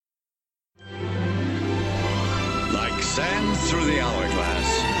Sand through the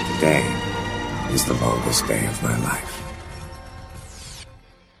hourglass. Today is the longest day of my life.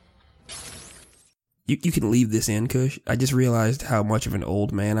 You can leave this in, Kush. I just realized how much of an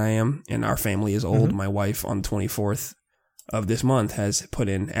old man I am, and our family is old. My wife, on the 24th of this month, has put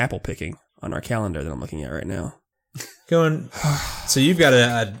in apple picking on our calendar that I'm looking at right now. So you've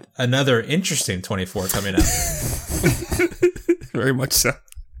got another interesting 24 coming up. Very much so.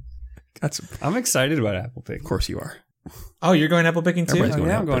 I'm excited about apple picking. Of course you are. Oh, you're going apple picking too?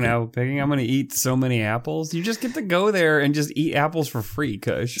 I'm going apple picking. I'm going to eat so many apples. You just get to go there and just eat apples for free,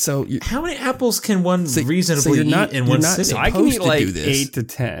 Kush. So how many apples can one reasonably eat in one sitting? So I can eat like do this. 8 to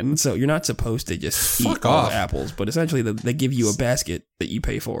 10. So you're not supposed to just eat all the apples, but essentially they give you a basket that you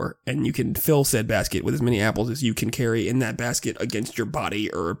pay for, and you can fill said basket with as many apples as you can carry in that basket against your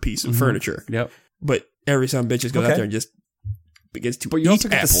body or a piece of furniture. Yep. But every son of bitches goes out there and just begins to But you also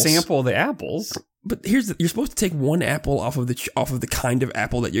get to sample the apples. But you're supposed to take one apple off of the kind of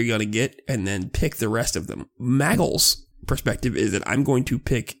apple that you're going to get and then pick the rest of them. Maggle's perspective is that I'm going to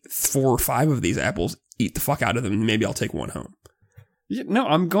pick 4 or 5 of these apples, eat the fuck out of them, and maybe I'll take one home. No,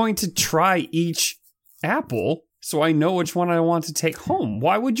 I'm going to try each apple so I know which one I want to take home.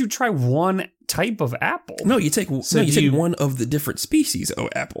 Why would you try one type of apple? No, you take take one of the different species of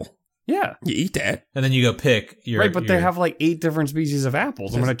apple. Yeah. You eat that. And then you go pick your... Right, but they have like 8 different species of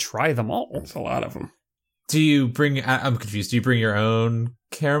apples. I'm going to try them all. That's a lot of them. Do you bring... I'm confused. Do you bring your own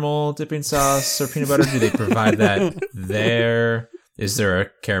caramel dipping sauce or peanut butter? Do they provide that there? Is there a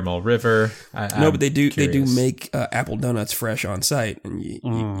caramel river? No, but they do make apple donuts fresh on site, and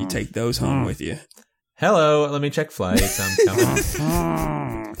you take those home with you. Hello, let me check flights. I'm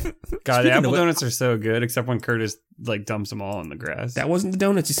coming. God, the apple donuts are so good, except when Curtis like dumps them all in the grass. That wasn't the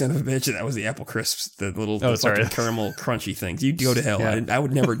donuts, you son of a bitch. That was the apple crisps, the little fucking caramel crunchy things. You go to hell. Yeah. I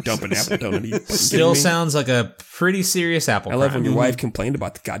would never dump an apple donut. Still sounds like a pretty serious apple. I love when your wife complained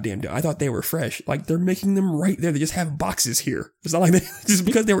about the goddamn donut. I thought they were fresh. Like, they're making them right there. They just have boxes here. It's not like just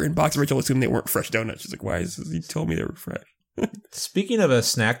because they were in boxes, Rachel assumed they weren't fresh donuts. She's like, why is this? You told me they were fresh. Speaking of a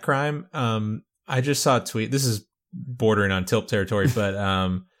snack crime, I just saw a tweet. This is bordering on tilp territory,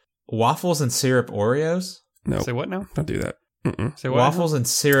 but waffles and syrup Oreos? No. Say what now? Don't do that. Say what? Waffles and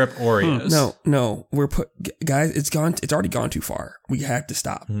syrup Oreos. No. Guys, it's already gone too far. We have to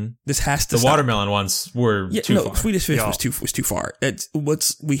stop. This has to stop. The watermelon ones were too far. Swedish Fish was too far.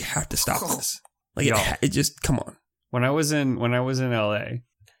 We have to stop this. Like it just come on. When I was in LA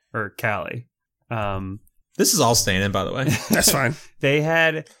or Cali, this is all staying in, by the way. That's fine. They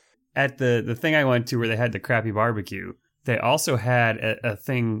had at the thing I went to where they had the crappy barbecue, they also had a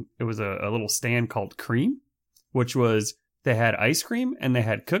thing. It was a little stand called Cream, which was they had ice cream and they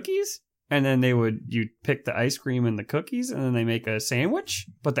had cookies, and then you'd pick the ice cream and the cookies, and then they make a sandwich.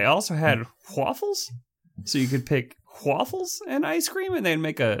 But they also had waffles, so you could pick waffles and ice cream, and they'd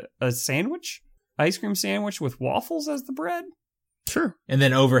make a sandwich, ice cream sandwich with waffles as the bread. Sure. And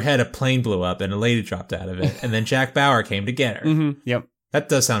then overhead, a plane blew up and a lady dropped out of it, and then Jack Bauer came to get her. Mm-hmm. Yep. That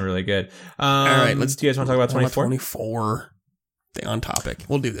does sound really good. All right, do you guys want to talk about 24? 24. Stay on topic.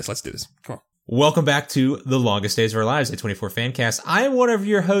 We'll do this. Let's do this. Come on. Welcome back to The Longest Days of Our Lives, a 24 fan cast. I am one of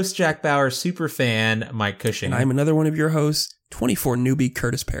your hosts, Jack Bauer, super fan, Mike Cushing. And I'm another one of your hosts, 24 newbie,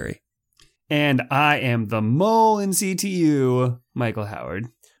 Curtis Perry. And I am the mole in CTU, Michael Howard.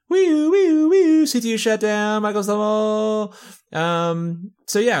 Wee, CTU shut down, Michael's the mole.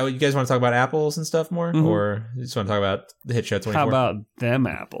 So yeah, you guys want to talk about apples and stuff more? Mm-hmm. Or you just want to talk about the hit show 24? How about them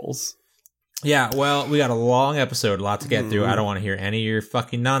apples? Yeah, well, we got a long episode, a lot to get through. I don't want to hear any of your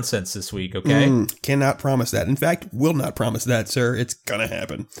fucking nonsense this week, okay? Cannot promise that. In fact, will not promise that, sir. It's gonna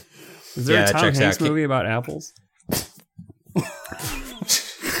happen. Is there a Tom Hanks movie about apples?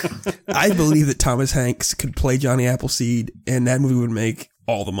 I believe that Thomas Hanks could play Johnny Appleseed, and that movie would make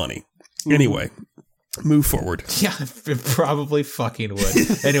all the money. Anyway, move forward. Yeah, it probably fucking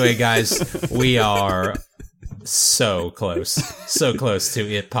would. Anyway, guys, we are so close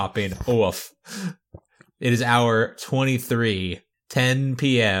to it popping off. It is hour 23, 10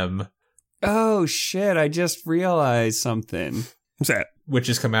 p.m. Oh, shit, I just realized something. What's that? Which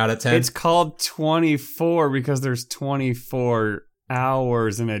has come out at 10? It's called 24 because there's 24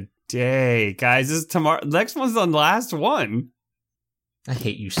 hours in a day. Guys, this is tomorrow. Next one's the last one. I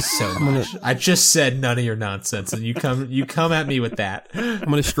hate you so much. I just said none of your nonsense, and you come at me with that. I'm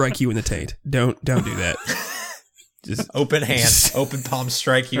gonna strike you in the taint. Don't do that. Just open hand, open palm,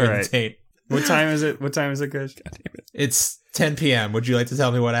 strike you in the taint. What time is it? What time is it, Kush? God damn it. It's 10 p.m. Would you like to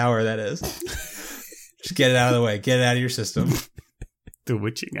tell me what hour that is? Just get it out of the way. Get it out of your system. The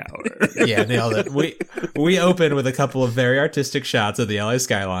witching hour. Yeah, nailed it. We open with a couple of very artistic shots of the LA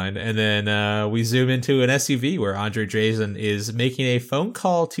skyline, and then we zoom into an SUV where Andre Drazen is making a phone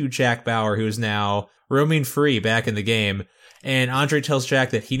call to Jack Bauer, who is now roaming free back in the game. And Andre tells Jack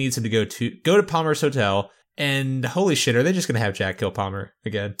that he needs him to go to Palmer's hotel. And holy shit, are they just going to have Jack kill Palmer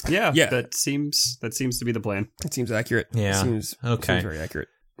again? Yeah. That seems to be the plan. It seems accurate. Yeah. Seems very accurate.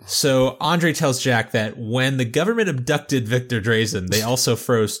 So Andre tells Jack that when the government abducted Victor Drazen, they also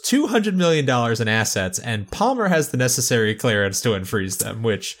froze $200 million in assets, and Palmer has the necessary clearance to unfreeze them,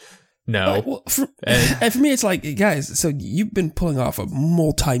 which, no. Well, for me, it's like, guys, so you've been pulling off a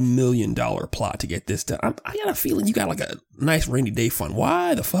multi-million-dollar plot to get this done. I got a feeling you got like a nice rainy day fund.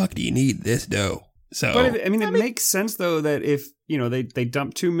 Why the fuck do you need this dough? So, but it makes sense though that if they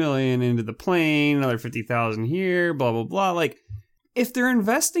dump $2 million into the plane, another $50,000 here, blah blah blah. Like, if they're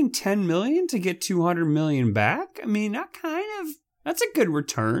investing $10 million to get $200 million back, I mean, that's a good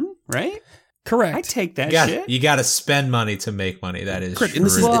return, right? Correct. I take that shit. You got to spend money to make money. That is correct. true.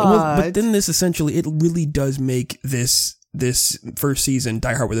 But then this essentially, it really does make this first season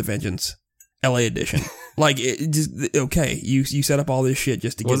Die Hard with a Vengeance, LA edition. Like, it just, okay, you set up all this shit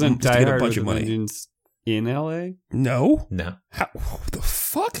just to get a bunch of money. Vengeance in LA? No. How, what the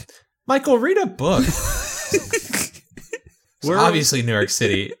fuck? Michael, read a book. Obviously New York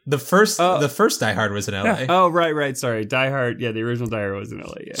City. The first Die Hard was in LA. Yeah. Oh, right. Sorry. Die Hard. Yeah, the original Die Hard was in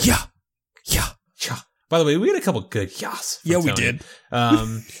LA. Yeah. By the way, we had a couple good yas. Yeah, we did.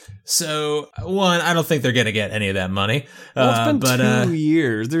 So, one, I don't think they're going to get any of that money. Well, it's been 2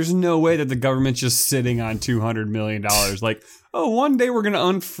 years. There's no way that the government's just sitting on $200 million. Like, one day we're going to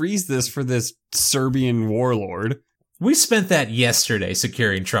unfreeze this for this Serbian warlord. We spent that yesterday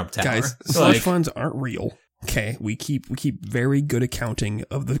securing Trump Tower. Guys, slush funds aren't real. Okay, we keep very good accounting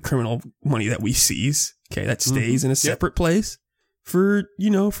of the criminal money that we seize. Okay, that stays in a separate place for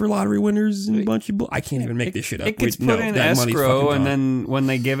lottery winners and a bunch of I can't even make this shit up. It gets put in escrow, and then when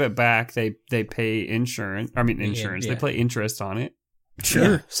they give it back, they pay insurance. They pay interest on it.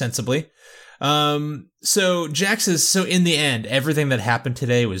 Sure, sensibly. So Jack says, so in the end, everything that happened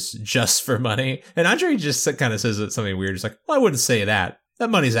today was just for money. And Andre just kind of says something weird. He's like, well, I wouldn't say that.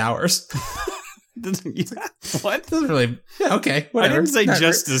 That money's ours. What? Doesn't really. Yeah, okay. Whatever. I didn't say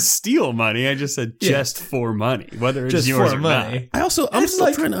just to steal money. I just said just for money, whether it's just yours for or money. not. I'm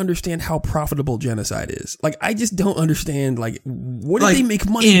still trying to understand how profitable genocide is. Like, I just don't understand. Like, what do they make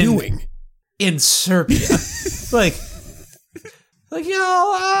money doing in Serbia? Not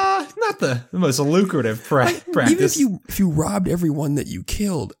the most lucrative practice. Even if you robbed everyone that you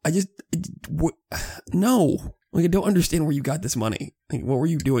killed, no. Like, I don't understand where you got this money. Like, what were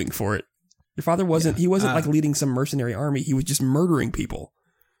you doing for it? Your father wasn't like leading some mercenary army. He was just murdering people.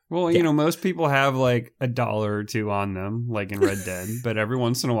 Well, most people have like $1 or $2 on them, like in Red Dead. But every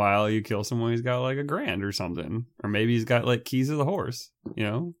once in a while, you kill someone who's got like $1,000 or something, or maybe he's got like keys to the horse.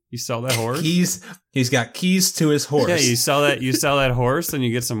 You sell that horse. He's got keys to his horse. Yeah, you sell that horse, and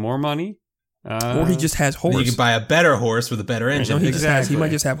you get some more money. Or he just has horse. You can buy a better horse with a better engine. He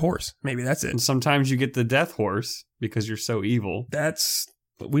might just have horse. Maybe that's it. And sometimes you get the death horse because you're so evil.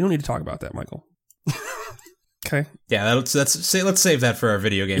 We don't need to talk about that, Michael. Okay. Yeah, let's save that for our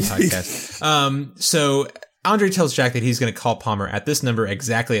video game podcast. So Andre tells Jack that he's going to call Palmer at this number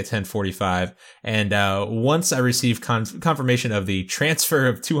exactly at 10:45, and once I receive confirmation of the transfer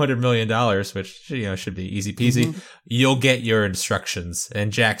of $200 million, which should be easy peasy, you'll get your instructions.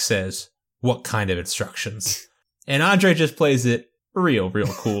 And Jack says, "What kind of instructions?" And Andre just plays it real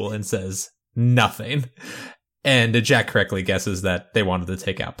cool and says, "Nothing." And Jack correctly guesses that they wanted to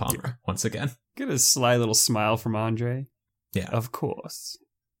take out Palmer once again. Get a sly little smile from Andre. Yeah. Of course.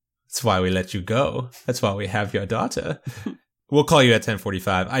 That's why we let you go. That's why we have your daughter. We'll call you at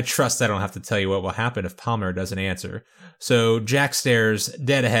 10:45. I trust I don't have to tell you what will happen if Palmer doesn't answer. So Jack stares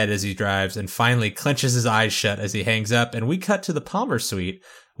dead ahead as he drives and finally clenches his eyes shut as he hangs up. And we cut to the Palmer suite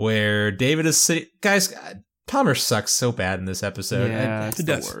where David is sitting. Guys, Palmer sucks so bad in this episode. Yeah, it's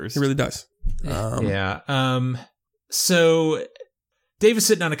the worst. It really does. So David's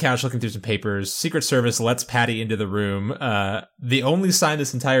sitting on a couch looking through some papers. Secret Service lets Patty into the room. The only sign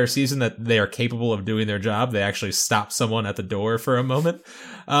this entire season that they are capable of doing their job. They actually stop someone at the door for a moment.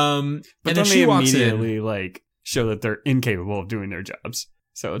 But and then she walks immediately in. Show that they're incapable of doing their jobs.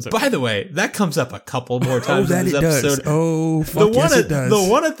 So it's okay. By the way, that comes up a couple more times in this episode. Does. It does. The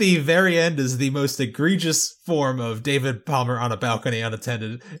one at the very end is the most egregious form of David Palmer on a balcony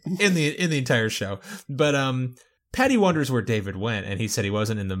unattended in the entire show. But Patty wonders where David went, and he said he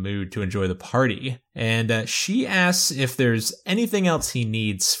wasn't in the mood to enjoy the party. And she asks if there's anything else he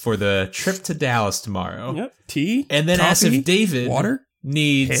needs for the trip to Dallas tomorrow. Yep. Tea. And then coffee, asks if David water.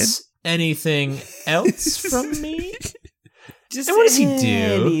 needs anything else from me? Just And what does he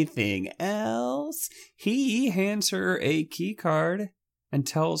do? anything else? He hands her a key card and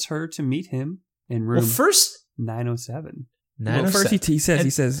tells her to meet him in room Well, first, 907. Well, first he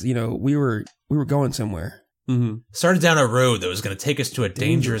says, you know, we were going somewhere. Mm-hmm. started down a road that was going to take us to a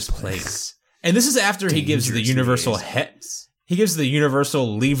dangerous place. And this is after he gives the universal he gives the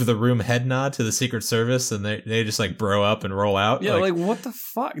universal leave the room head nod to the Secret Service, and they just like bro up and roll out. Yeah, like what the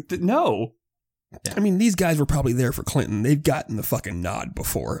fuck? No. I mean, these guys were probably there for Clinton. They've gotten the fucking nod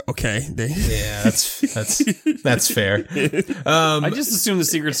before, okay? Yeah, that's fair. I just assume the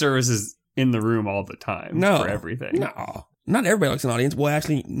Secret Service is in the room all the time for everything. No. Not everybody likes an audience. Well,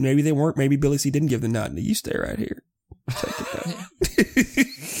 actually, maybe they weren't. Maybe Billy C didn't give the nod. You stay right here.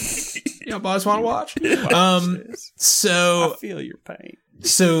 You boys want to watch? So I feel your pain.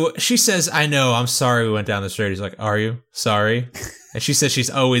 So she says, I know, I'm sorry we went down this road. He's like, are you? Sorry? And she says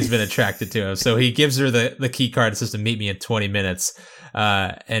she's always been attracted to him. So he gives her the key card and says to meet me in 20 minutes.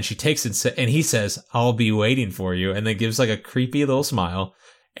 And she takes it and he says, I'll be waiting for you. And then gives like a creepy little smile.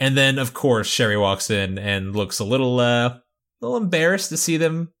 And then, of course, Sherry walks in and looks a little embarrassed to see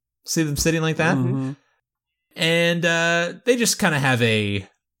them sitting like that. Mm-hmm. And they just kind of have a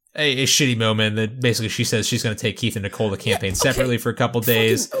shitty moment that basically she says she's going to take Keith and Nicole to campaign separately for a couple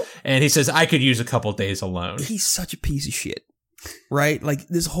days. And he says, I could use a couple days alone. He's such a piece of shit, right? Like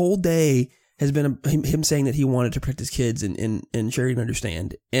this whole day has been him saying that he wanted to protect his kids and Sherry didn't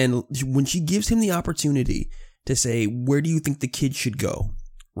understand. And when she gives him the opportunity to say, where do you think the kids should go?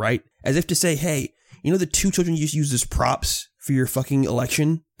 Right? As if to say, hey, you know, the two children you just used as props for your fucking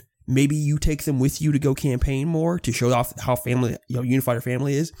election. Maybe you take them with you to go campaign more to show off how unified our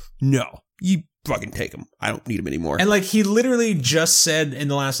family is. No, you fucking take them. I don't need them anymore. And like he literally just said in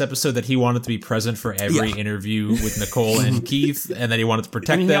the last episode that he wanted to be present for every interview with Nicole and Keith, and that he wanted to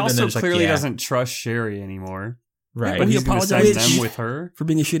protect them. He also and then clearly doesn't trust Sherry anymore. Right, but he apologized them with her for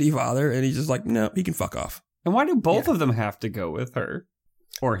being a shitty father, and he's just like, no, he can fuck off. And why do both of them have to go with her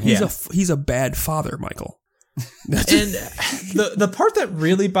or him? He's a bad father, Michael. And the part that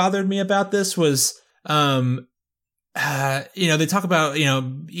really bothered me about this was, they talk about,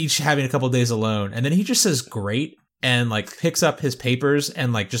 each having a couple of days alone, and then he just says great and like picks up his papers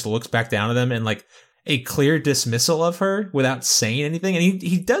and like just looks back down at them and like a clear dismissal of her without saying anything. And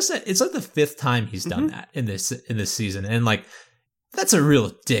he does that. It's like the fifth time he's done that in this season. And like, that's a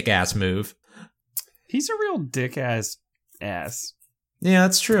real dick ass move. He's a real dick ass. Yeah,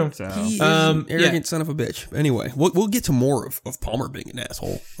 that's true. So. He is an arrogant son of a bitch. Anyway, we'll get to more of Palmer being an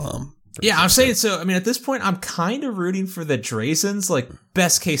asshole. I'm saying so. I mean, at this point, I'm kind of rooting for the Drazens. Like,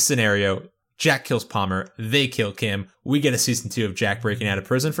 best case scenario, Jack kills Palmer, they kill Kim. We get a season 2 of Jack breaking out of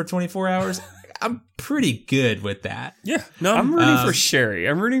prison for 24 hours. I'm pretty good with that. Yeah, no, I'm rooting for Sherry.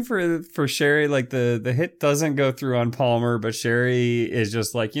 I'm rooting for Sherry. Like the hit doesn't go through on Palmer, but Sherry is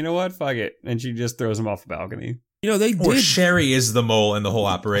just like, you know what, fuck it, and she just throws him off the balcony. They Or did. Sherry is the mole in the whole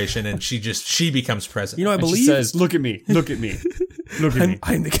operation, and she becomes president. I And believe she says, "Look at me, look at me, look at me.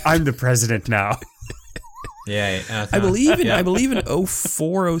 I'm the president now." Yeah, I believe in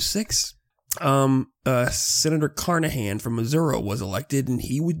 0406, Senator Carnahan from Missouri was elected, and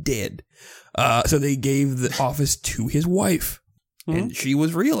he was dead. So they gave the office to his wife, and she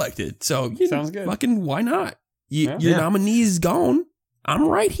was reelected. So Sounds good. Fucking why not? Your Yeah. nominee is gone. I'm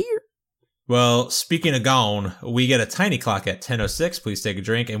right here. Well, speaking of gone, we get a tiny clock at 10:06. Please take a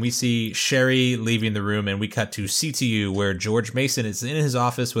drink. And we see Sherry leaving the room, and we cut to CTU, where George Mason is in his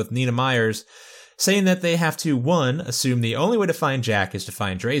office with Nina Myers, saying that they have to, 1, assume the only way to find Jack is to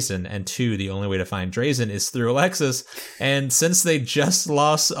find Drazen, and 2, the only way to find Drazen is through Alexis. And since they just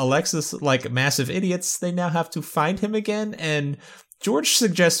lost Alexis like massive idiots, they now have to find him again. And George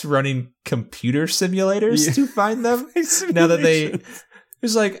suggests running computer simulators to find them. Now that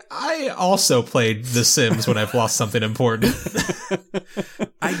he's like, I also played The Sims when I've lost something important.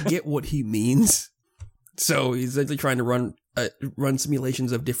 I get what he means. So he's actually trying to run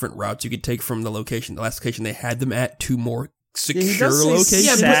simulations of different routes you could take from the last location they had them at to more secure locations.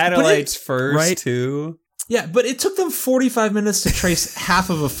 Yeah, satellites first, right? too. Yeah, but it took them 45 minutes to trace half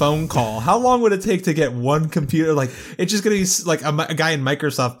of a phone call. How long would it take to get one computer? Like, it's just going to be like a guy in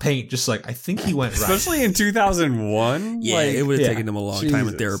Microsoft Paint, just like, I think he went right. Especially in 2001. Yeah, it would have taken them a long time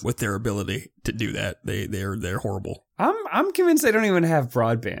Jesus. with their ability to do that. They're horrible. I'm convinced they don't even have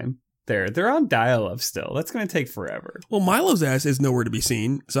broadband there. They're on dial-up still. That's going to take forever. Well, Milo's ass is nowhere to be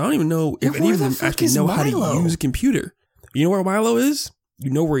seen, so I don't even know if any where of the them fuck actually is know how Milo? to use a computer. You know where Milo is? You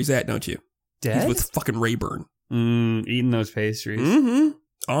know where he's at, don't you? Dead? He's with fucking Rayburn. Eating those pastries. Mm-hmm.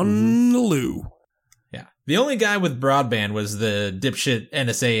 On the loo. Yeah. The only guy with broadband was the dipshit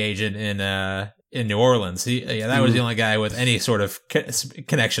NSA agent in New Orleans. That was the only guy with any sort of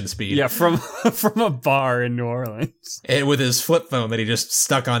connection speed. Yeah, from a bar in New Orleans. And with his flip phone that he just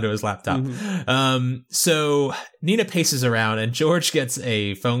stuck onto his laptop. So Nina paces around and George gets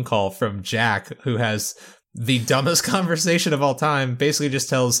a phone call from Jack, who has the dumbest conversation of all time. Basically just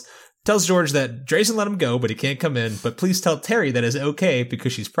tells George that Drazen let him go, but he can't come in. But please tell Terry that is okay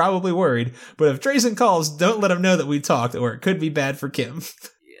because she's probably worried. But if Drazen calls, don't let him know that we talked or it could be bad for Kim.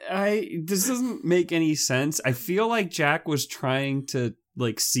 This doesn't make any sense. I feel like Jack was trying to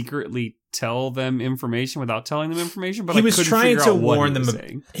like secretly tell them information without telling them information, but he was trying to warn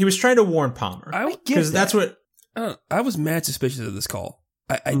them. He was trying to warn Palmer. I get because that's what I was mad suspicious of this call.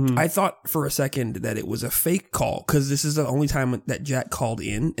 I thought for a second that it was a fake call because this is the only time that Jack called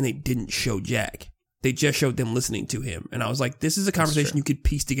in and they didn't show Jack. They just showed them listening to him. And I was like, this is a conversation you could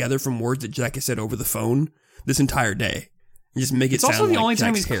piece together from words that Jack has said over the phone this entire day. And just make it sound like It's also the only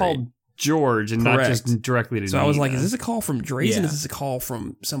time Jack's he's carried. called George and Correct. not just directly to So Nina. I was like, is this a call from Drazen? Yeah. Is this a call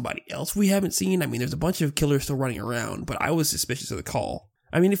from somebody else we haven't seen? I mean, there's a bunch of killers still running around, but I was suspicious of the call.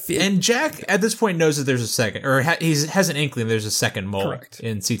 I mean, and Jack at this point knows that there's a second, or he has an inkling there's a second mole Correct.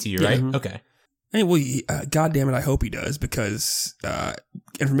 in CTU, right? Okay. Hey, well, God damn it, I hope he does because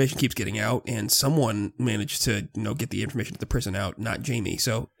information keeps getting out, and someone managed to get the information at the prison out, not Jamie.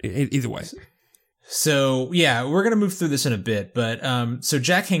 So either way. So yeah, we're gonna move through this in a bit, but so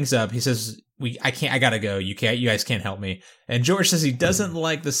Jack hangs up. He says, I gotta go. You guys can't help me. And George says he doesn't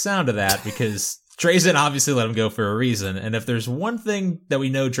like the sound of that because Drazen obviously let him go for a reason. And if there's one thing that we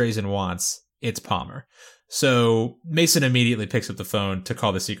know Drazen wants, it's Palmer. So Mason immediately picks up the phone to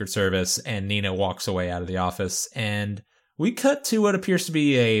call the Secret Service, and Nina walks away out of the office. And we cut to what appears to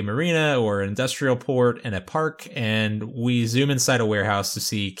be a marina or an industrial port and a park, and we zoom inside a warehouse to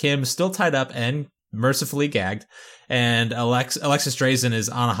see Kim still tied up and mercifully gagged, and Alexis Drazen is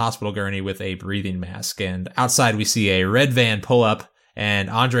on a hospital gurney with a breathing mask. And outside we see a red van pull up, and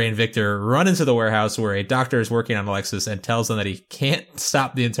Andre and Victor run into the warehouse where a doctor is working on Alexis and tells them that he can't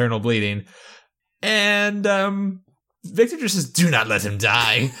stop the internal bleeding. And Victor just says, "Do not let him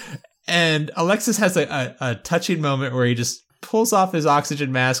die." And Alexis has a touching moment where he just pulls off his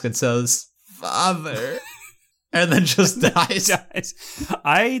oxygen mask and says, "Father," and then just dies.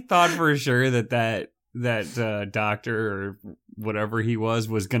 I thought for sure that doctor or whatever he was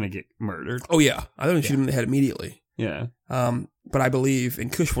going to get murdered. Oh, yeah. I thought he shoot him in the head immediately. Yeah. But I believe,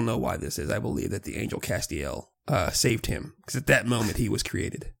 and Kush will know why this is, I believe that the Angel Castiel saved him because at that moment he was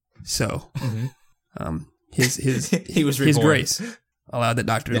created. So his he was his reborn. grace allowed that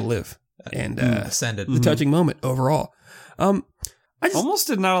doctor to live. And Ascended. the touching moment overall. I just, Almost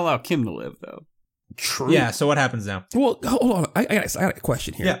did not allow Kim to live, though. true. Yeah, so what happens now? Well, hold on. I got a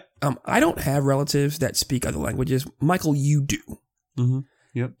question here. Yeah. I don't have relatives that speak other languages. Michael, you do. Mm-hmm.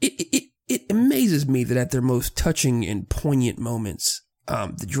 Yep. It amazes me that at their most touching and poignant moments,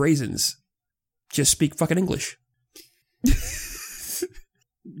 the Drazens just speak fucking English.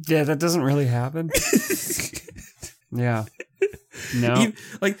 Yeah, that doesn't really happen. Yeah. No.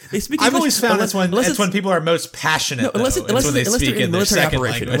 Like they speak. I've English, always found unless- that's unless when it's- people are most passionate. No, unless though. It's when they they're speak in in their military second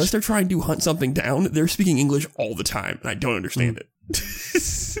operation, language. unless they're trying to hunt something down, they're speaking English all the time, and I don't understand it.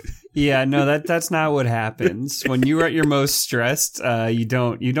 Yeah, no, that's not what happens. When you're at your most stressed, you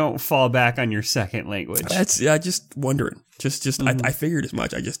don't fall back on your second language. That's just wondering. I figured as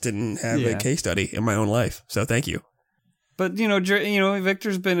much. I just didn't have a case study in my own life. So thank you. But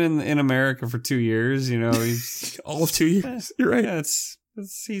Victor's been in America for 2 years. He's All of 2 years. You're right. yeah,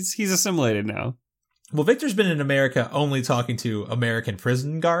 he's assimilated now. Well, Victor's been in America only talking to American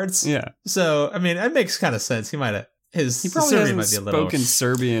prison guards. Yeah, So, I mean, it makes kind of sense. He might have his he probably Serbian hasn't might be a little. spoken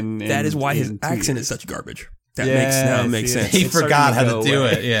Serbian. That is why his in 2 accent years. is such garbage. That Yes, makes yes. sense. He It's starting forgot to how go to do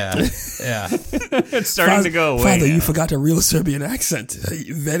away. it. Yeah, yeah. It's starting to go away. Father, now. you forgot a real Serbian accent.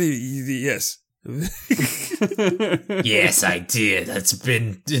 Very yes. Yes, I did. It's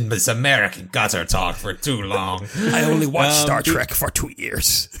been in this American gutter talk for too long. I only watched Star Trek for 2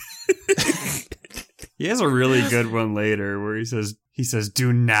 years. He has a really good one later where he says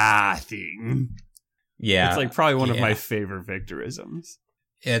do nothing. Yeah, It's like probably one of yeah. my favorite Victorisms.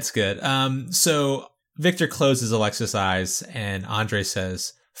 It's good. So Victor closes Alexis' eyes, and Andre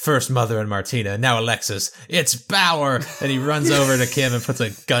says, "First Mother and Martina, now Alexis, it's Bauer!" And he runs over to Kim and puts a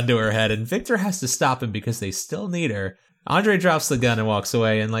gun to her head, and Victor has to stop him because they still need her. Andre drops the gun and walks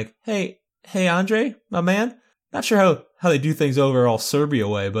away, and like, hey, Andre, my man, not sure how they do things over all Serbia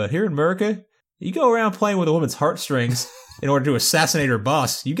way, but here in America, you go around playing with a woman's heartstrings in order to assassinate her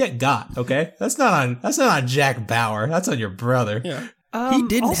boss, you get got, okay? That's not on Jack Bauer. That's on your brother. Yeah. He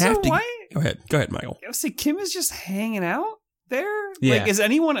didn't also, have to. Why? Go ahead, Michael. I say Kim is just hanging out there. Yeah. Like, is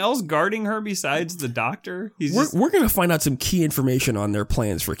anyone else guarding her besides the doctor? We're going to find out some key information on their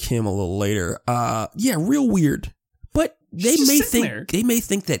plans for Kim a little later. Yeah, real weird. But they She's may just sitting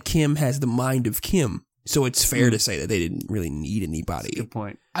think there. that Kim has the mind of Kim. So it's fair to say that they didn't really need anybody. Good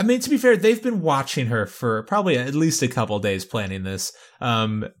point. I mean, to be fair, they've been watching her for probably at least a couple of days planning this.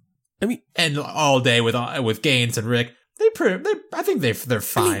 And all day with Gaines and Rick. I think they're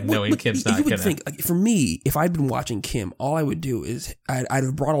fine knowing Kim's not you would gonna. think, like, for me, if I'd been watching Kim, all I would do is I'd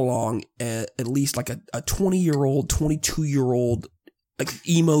have brought along at least like a 20-year-old, 22-year-old, like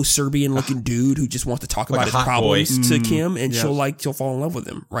emo Serbian looking dude who just wants to talk Like about a his hot problems boy. to Kim, and Yes. she'll fall in love with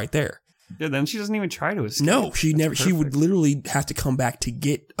him right there. Yeah, then she doesn't even try to escape. No, she never. That's She would perfect. literally have to come back to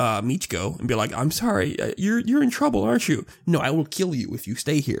get Michiko and be like, "I'm sorry, you're in trouble, aren't you? No, I will kill you if you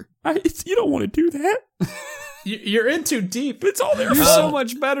stay here. You don't want to do that. You're in too deep. It's all there. You're so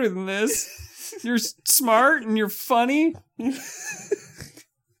much better than this. You're smart and you're funny.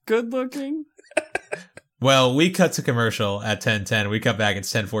 Good looking. Well, we cut to commercial at 10:10. We cut back at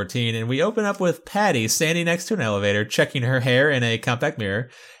 10:14, and we open up with Patty standing next to an elevator, checking her hair in a compact mirror.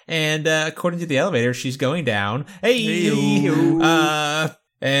 And according to the elevator, she's going down.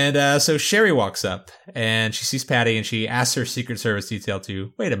 So Sherry walks up, and she sees Patty, and she asks her Secret Service detail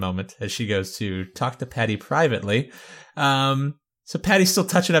to wait a moment as she goes to talk to Patty privately. So Patty's still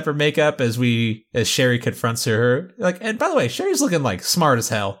touching up her makeup as Sherry confronts her. And by the way, Sherry's looking like smart as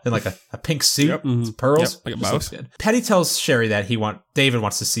hell in like a pink suit, Yep. with pearls, Yep, like a Just looks mouse. good. Patty tells Sherry that David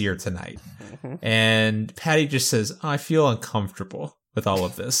wants to see her tonight, and Patty just says, "I feel uncomfortable with all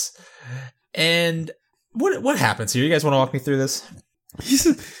of this." And what happens here? You guys want to walk me through this?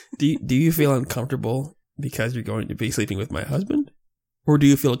 Do you feel uncomfortable because you're going to be sleeping with my husband, or do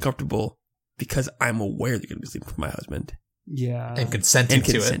you feel uncomfortable because I'm aware that you're going to be sleeping with my husband Yeah. And consenting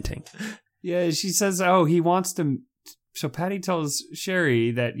to it. consenting? Yeah, she says, "Oh, he wants to." So Patty tells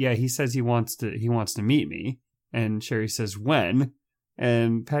Sherry that, yeah, he says he wants to meet me, and Sherry says when,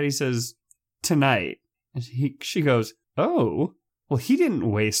 and Patty says tonight, and she goes, "Oh, well, he didn't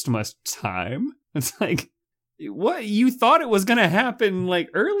waste much time." It's like, what, you thought it was gonna happen like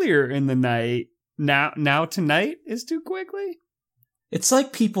earlier in the night? Now tonight is too quickly. It's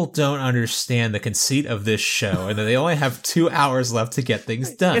like people don't understand the conceit of this show and that they only have 2 hours left to get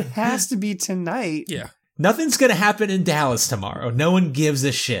things done. It has to be tonight. Yeah. Nothing's going to happen in Dallas tomorrow. No one gives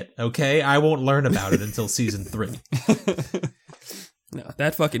a shit, okay? I won't learn about it until season 3. No,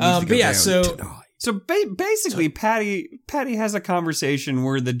 that fucking needs to go but yeah, down so- tonight. So basically, Patty has a conversation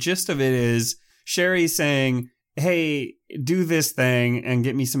where the gist of it is Sherry saying, "Hey, do this thing and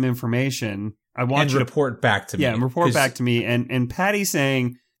get me some information. I want And you report back to me. and report 'Cause- back to me." And Patty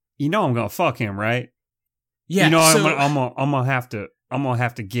saying, "I'm gonna fuck him, right? Yeah, I'm gonna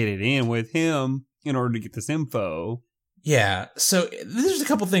have to get it in with him in order to get this info." Yeah, so there's a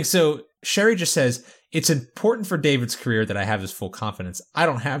couple things. So Sherry just says, "It's important for David's career that I have his full confidence. I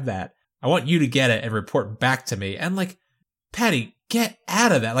don't have that. I want you to get it and report back to me." And Patty, get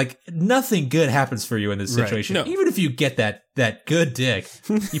out of that. Nothing good happens for you in this Right. situation. No. Even if you get that good dick,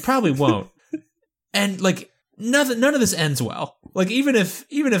 you probably won't. And none of this ends well. Even if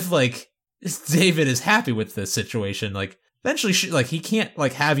David is happy with this situation, eventually he can't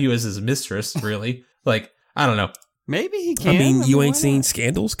have you as his mistress, really. I don't know. Maybe he can. I mean, you why ain't seen not?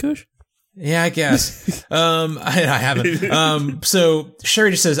 Scandals, Kush? Yeah, I guess. I haven't. So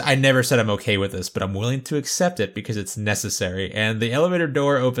Sherry just says, "I never said I'm okay with this, but I'm willing to accept it because it's necessary." And the elevator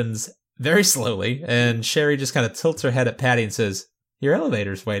door opens very slowly, and Sherry just kind of tilts her head at Patty and says, "Your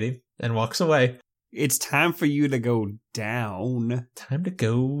elevator's waiting," and walks away. It's time for you to go down. Time to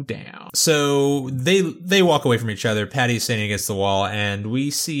go down. So they walk away from each other. Patty's standing against the wall, and we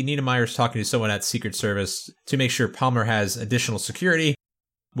see Nina Myers talking to someone at Secret Service to make sure Palmer has additional security,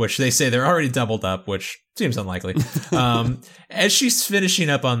 which they say they're already doubled up, which seems unlikely. As she's finishing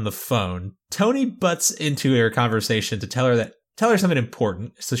up on the phone, Tony butts into her conversation to tell her something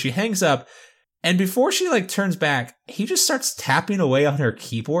important. So she hangs up, and before she turns back, he just starts tapping away on her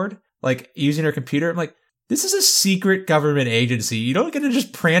keyboard, using her computer. I'm like, this is a secret government agency. You don't get to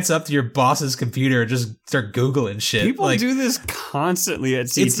just prance up to your boss's computer and just start Googling shit. People do this constantly at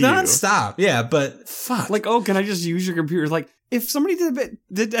CTU. It's nonstop. Yeah, but fuck. Oh, can I just use your computer? If somebody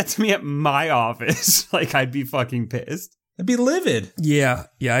did that to me at my office, I'd be fucking pissed. I'd be livid. Yeah.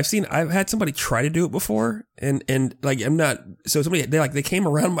 I've had somebody try to do it before, and I'm not. So somebody they came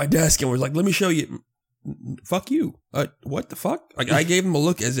around my desk and was like, "Let me show you." Fuck you. What the fuck? I gave them a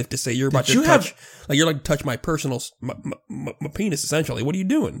look as if to say you're about to touch, you're touch my personal, my penis essentially. What are you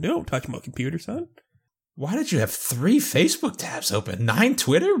doing? Don't touch my computer, son. Why did you have 3 Facebook tabs open? 9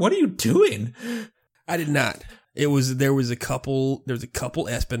 Twitter? What are you doing? I did not. There was a couple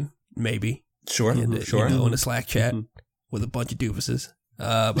Espen, maybe. Sure, in a Slack chat with a bunch of doofuses.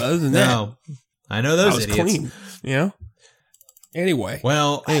 But other than that, I know those I was idiots. clean. You know. Anyway,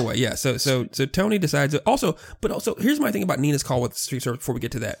 yeah. So Tony decides. Also, here's my thing about Nina's call with the Secret Service before we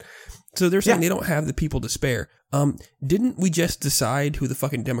get to that. So they're saying they don't have the people to spare. Didn't we just decide who the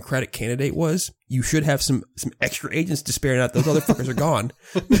fucking Democratic candidate was? You should have some extra agents to spare. Not those other fuckers are gone.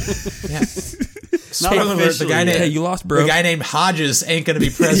 Yeah. Spoiler alert, the guy named, you lost, bro. The guy named Hodges ain't going to be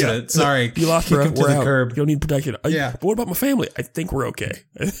president. Yeah. Sorry. You lost, Kick bro. him to We're the out. curb. You don't need protection. Yeah. But what about my family? I think we're okay.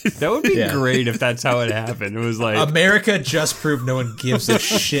 That would be great if that's how it happened. It was like America just proved no one gives a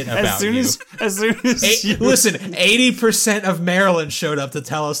shit about as soon you. as you- Listen, 80% of Maryland showed up to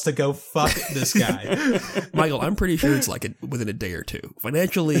tell us to go fuck this guy. Michael, I'm pretty sure it's like within a day or two.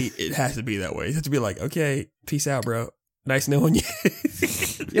 Financially, it has to be that way. It has to be like, okay, peace out, bro. Nice knowing you.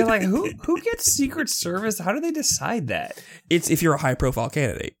 Yeah, like who gets Secret Service? How do they decide that? It's if you're a high profile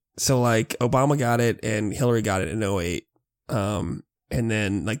candidate. So like Obama got it and Hillary got it in 2008. And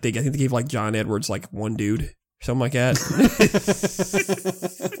then like I think they gave like John Edwards like one dude, something like that.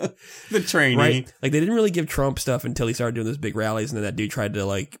 The trainee. Right? Like they didn't really give Trump stuff until he started doing those big rallies, and then that dude tried to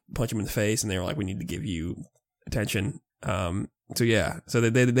like punch him in the face, and they were like, "We need to give you attention." So yeah, so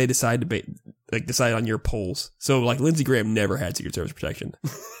they decide decide on your polls. So like Lindsey Graham never had Secret Service protection.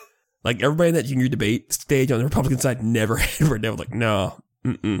 Like everybody in that junior debate stage on the Republican side never was like, no,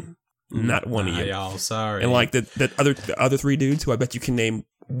 not one of you. Y'all, sorry. And like the other 3 dudes who I bet you can name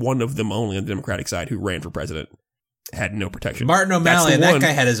one of them only on the Democratic side who ran for president had no protection. Martin O'Malley, and that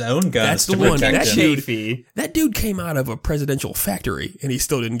guy had his own guns. That's the to one. protect him. That dude came out of a presidential factory and he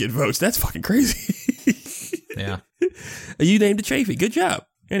still didn't get votes. That's fucking crazy. Yeah. You named it Chafee. Good job.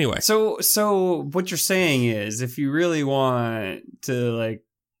 Anyway. So what you're saying is if you really want to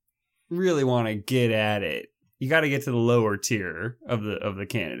get at it, you got to get to the lower tier of the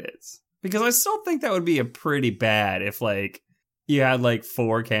candidates. Because I still think that would be a pretty bad if like you had like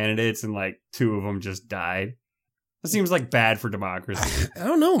 4 candidates and like 2 of them just died. That seems like bad for democracy. I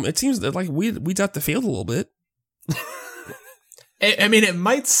don't know. It seems that like weeds out the field a little bit. I mean, it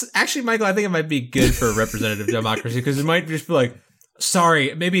might actually, Michael. I think it might be good for representative democracy because it might just be like,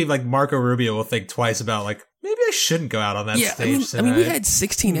 sorry, maybe like Marco Rubio will think twice about like maybe I shouldn't go out on that stage. I mean, we had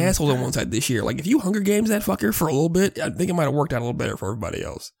 16 assholes on one side this year. Like if you Hunger Games that fucker for a little bit, I think it might have worked out a little better for everybody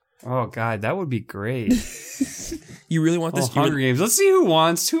else. Oh God, that would be great. You really want this? Hunger Games. Let's see who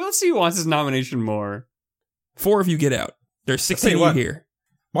wants this nomination more. 4 of you get out. There's 16 of you here.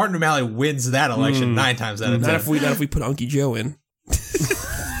 Martin O'Malley wins that election 9 times out of 10. Not if we put Unky Joe in.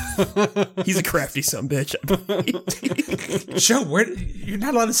 He's a crafty sumbitch. Joe, you're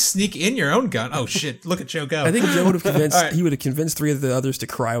not allowed to sneak in your own gun. Oh shit! Look at Joe go. I think Joe would have convinced he would have convinced 3 of the others to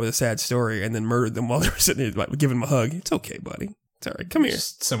cry with a sad story, and then murdered them while they were sitting there, like giving him a hug. It's okay, buddy. It's all right. Come here.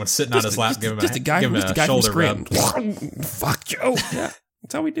 Just someone sitting on his lap, give him a guy shoulder rub. Fuck Joe. Yeah,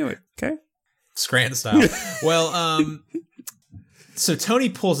 that's how we do it. Okay, Scranton style. Well, so Tony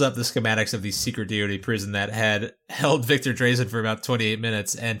pulls up the schematics of the secret DoD prison that had held Victor Drazen for about 28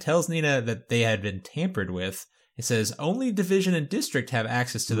 minutes and tells Nina that they had been tampered with. It says only division and district have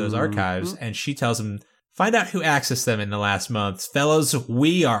access to those archives, and she tells him, find out who accessed them in the last month. Fellas,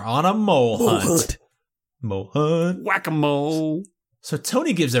 we are on a mole hunt. Mole hunt. Whack-a-mole. So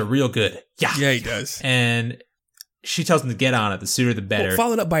Tony gives a real good yeah. Yeah, he does. And she tells him to get on it. The sooner the better. Well,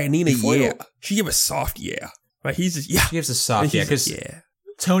 followed up by a Nina yeah. She gave a soft yeah. Right, he's just, yeah. She gives a soft yeah, because yeah.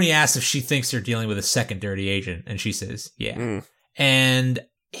 Tony asks if she thinks they're dealing with a second dirty agent, and she says, yeah. And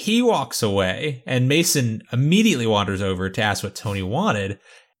he walks away, and Mason immediately wanders over to ask what Tony wanted,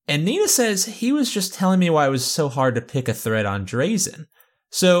 and Nina says he was just telling me why it was so hard to pick a thread on Drazen.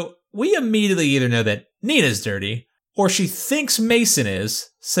 So we immediately either know that Nina's dirty, or she thinks Mason is,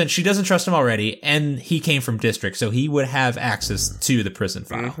 since she doesn't trust him already, and he came from district, so he would have access to the prison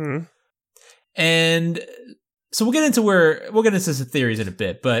file. And so we'll get into some theories in a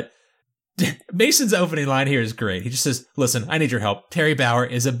bit, but Mason's opening line here is great. He just says, listen, I need your help. Terry Bauer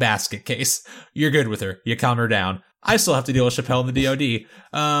is a basket case. You're good with her. You calm her down. I still have to deal with Chappelle and the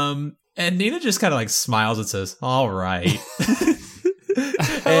DOD. And Nina just kind of like smiles and says, all right.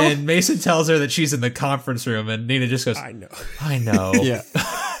 And Mason tells her that she's in the conference room, and Nina just goes, I know. Yeah.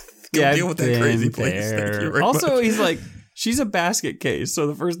 Go deal with that crazy place. Thank you very also, much. he's like, she's a basket case, so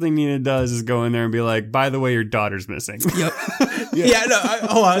the first thing Nina does is go in there and be like, by the way, your daughter's missing. Yep.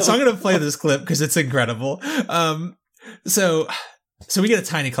 Hold on. So I'm going to play this clip because it's incredible. So we get a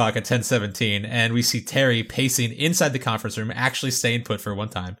tiny clock at 10:17, and we see Terry pacing inside the conference room, actually staying put for one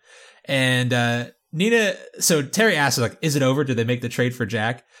time. And Nina, so Terry asks, like, is it over? Did they make the trade for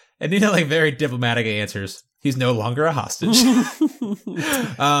Jack? And Nina, like, very diplomatic answers, he's no longer a hostage.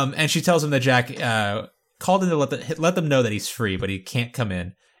 And she tells him that Jack called in to let them know that he's free, but he can't come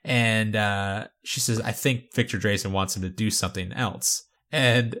in. And she says, I think Victor Drazen wants him to do something else.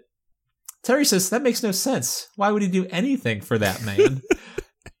 And Terry says, that makes no sense. Why would he do anything for that man?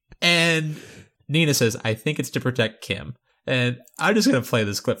 And Nina says, I think it's to protect Kim. And I'm just going to play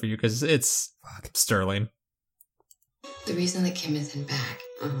this clip for you because it's sterling. The reason that Kim isn't back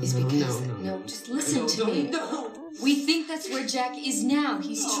is because... No, just listen to me. No. We think that's where Jack is now.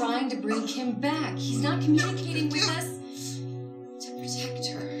 He's trying to bring Kim back. He's not communicating with us to protect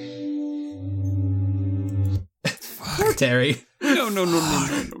her. Poor Terry. No.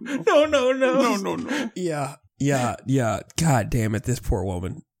 Yeah. God damn it, this poor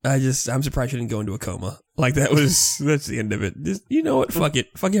woman. I'm surprised she didn't go into a coma. Like that's the end of it. Just, you know what? Fuck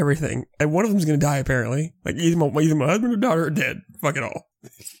it. Fuck everything. And one of them's gonna die apparently. Like either my husband or daughter are dead. Fuck it all.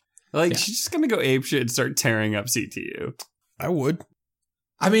 Like she's just gonna go apeshit and start tearing up CTU. I would.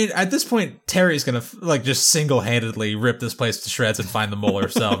 I mean, at this point, Terry's gonna like just single-handedly rip this place to shreds and find the mole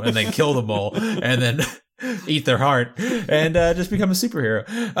herself, and then kill the mole, and then eat their heart, and just become a superhero.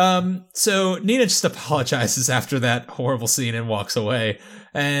 So Nina just apologizes after that horrible scene and walks away.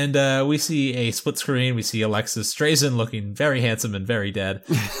 And we see a split screen. We see Alexis Drazen looking very handsome and very dead.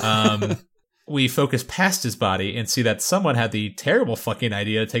 We focus past his body and see that someone had the terrible fucking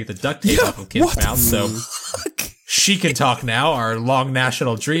idea to take the duct tape off of Kim's mouth. So she can talk now. Our long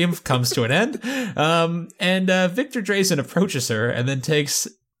national dream comes to an end. And Victor Drazen approaches her and then takes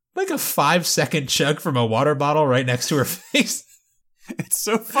like a 5-second chug from a water bottle right next to her face. It's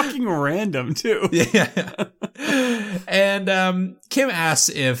so fucking random too. Yeah. And Kim asks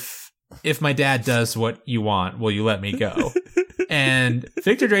if my dad does what you want, will you let me go? And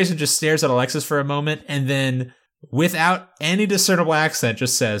Victor Drazen just stares at Alexis for a moment and then, without any discernible accent,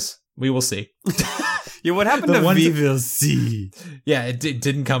 just says, we will see. Yeah, what happened to we will see? Yeah, it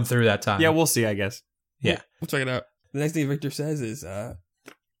didn't come through that time. Yeah, we'll see, I guess. Yeah. We'll check it out. The next thing Victor says is,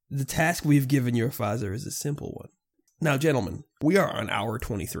 the task we've given your father is a simple one. Now, gentlemen, we are on hour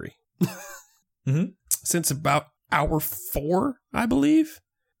 23. Mm-hmm. Since about hour 4, I believe,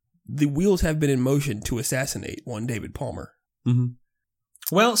 the wheels have been in motion to assassinate one David Palmer. Mm-hmm.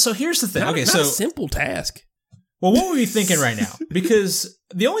 Well, so here's the thing. Not so a simple task. Well, what were we thinking right now? Because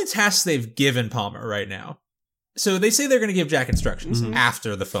the only tasks they've given Palmer right now, so they say they're going to give Jack instructions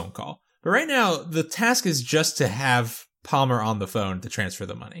after the phone call. But right now, the task is just to have Palmer on the phone to transfer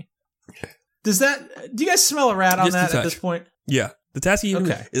the money. Do you guys smell a rat on that at this point? Yeah. The task is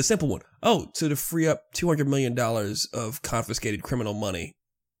a simple one. Oh, so to free up $200 million of confiscated criminal money.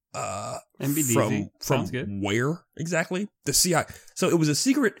 From where exactly? The CIA. So it was a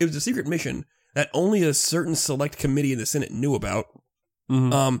secret mission that only a certain select committee in the Senate knew about.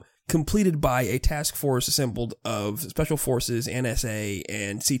 Completed by a task force assembled of special forces, NSA,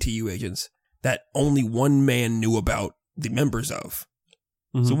 and CTU agents that only one man knew about the members of.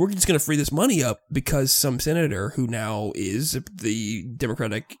 So we're just going to free this money up because some senator who now is the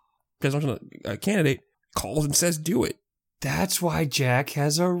Democratic presidential candidate calls and says, do it. That's why Jack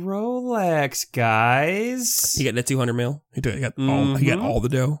has a Rolex, guys. He got that $200 million. He got all the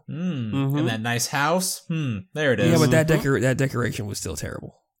dough. And that nice house. There it is. Yeah, but that decoration was still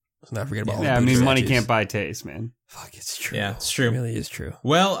terrible. Let's not forget about all the money statues. Can't buy taste, man. Fuck, it's true. Yeah, it's true. It really is true.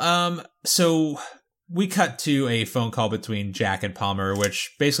 Well, so we cut to a phone call between Jack and Palmer,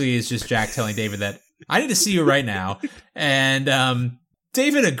 which basically is just Jack telling David that I need to see you right now. And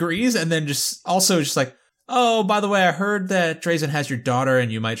David agrees and then just like, oh, by the way, I heard that Drazen has your daughter and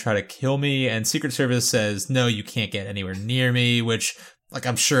you might try to kill me. And Secret Service says, no, you can't get anywhere near me, which, like,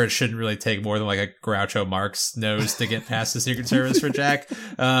 I'm sure it shouldn't really take more than like a Groucho Marx nose to get past the Secret Service for Jack.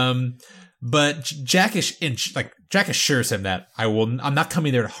 But Jack assures him that I'm not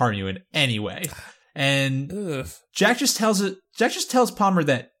coming there to harm you in any way. And Jack just tells Palmer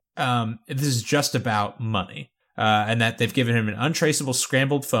that this is just about money. And that they've given him an untraceable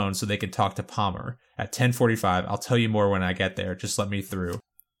scrambled phone so they can talk to Palmer at 10:45. I'll tell you more when I get there. Just let me through.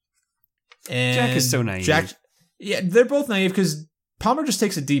 And Jack is so naive. They're both naive because Palmer just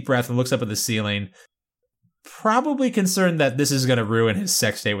takes a deep breath and looks up at the ceiling, probably concerned that this is going to ruin his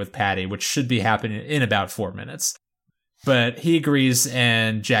sex date with Patty, which should be happening in about 4 minutes. But he agrees,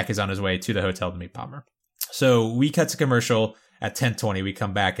 and Jack is on his way to the hotel to meet Palmer. So we cut to commercial. At 10:20, we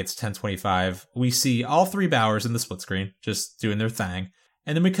come back. It's 10:25. We see all three Bowers in the split screen, just doing their thing.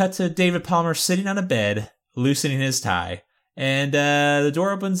 And then we cut to David Palmer sitting on a bed, loosening his tie. And the door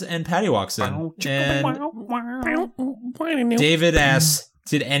opens and Patty walks in. And David asks,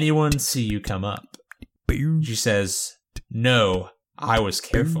 did anyone see you come up? She says, "No, I was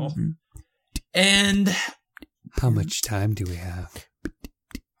careful." And how much time do we have?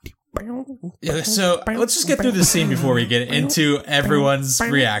 yeah, so let's just get through this scene before we get into everyone's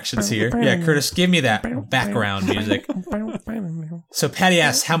reactions here. Yeah, Curtis, give me that background music. So Patty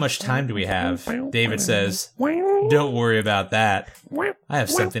asks, "How much time do we have?" David says, "Don't worry about that. I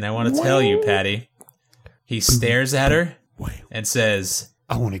have something I want to tell you, Patty." He stares at her and says,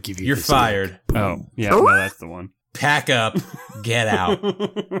 I want to give you "You're this fired. look." Oh, yeah, no, that's the one. Pack up. Get out."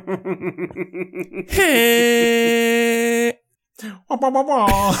 Hey.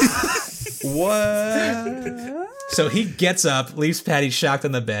 What? So he gets up, leaves Patty shocked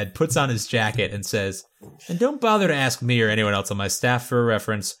on the bed, puts on his jacket, and says, "And don't bother to ask me or anyone else on my staff for a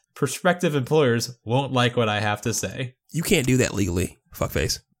reference. Prospective employers won't like what I have to say." You can't do that legally,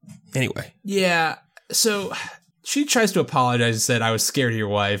 fuckface. Anyway. Yeah, so she tries to apologize and said, "I was scared of your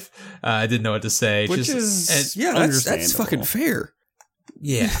wife. I didn't know what to say." Which is Yeah, that's understandable. fucking fair.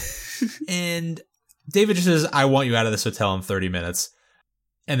 Yeah. And David just says, "I want you out of this hotel in 30 minutes.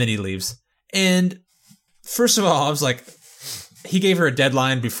 And then he leaves. And first of all, I was like, he gave her a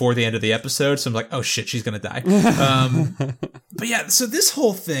deadline before the end of the episode. So I'm like, oh shit, she's going to die. But yeah, so this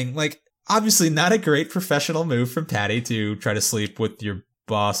whole thing, like, obviously not a great professional move from Patty to try to sleep with your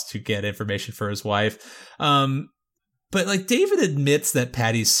boss to get information for his wife. But like David admits that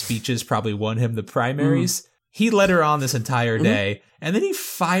Patty's speeches probably won him the primaries. He led her on this entire day, and then he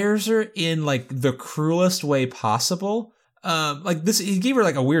fires her in like the cruelest way possible. Like this, he gave her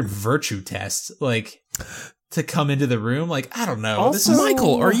like a weird virtue test, like to come into the room. Like, I don't know. Also,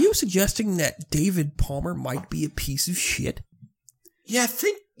 Michael, are you suggesting that David Palmer might be a piece of shit? Yeah, I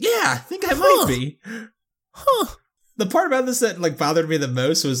think I might be. Huh. The part about this that like bothered me the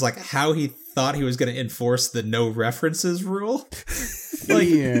most was like how he thought he was going to enforce the no references rule. Like,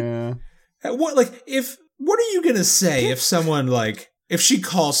 yeah. What are you going to say if someone like, if she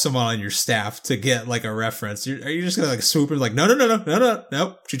calls someone on your staff to get like a reference, are you just going to like swoop in like,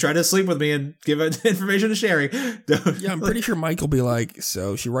 no. She tried to sleep with me and give information to Sherry. Yeah, I'm pretty sure Mike will be like,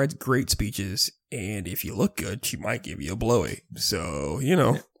 so she writes great speeches, and if you look good, she might give you a blowy. So, you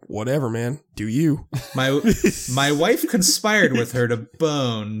know, whatever, man. Do you. My wife conspired with her to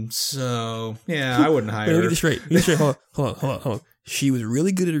bone, so yeah, I wouldn't hire her. Get this straight. Hold on. She was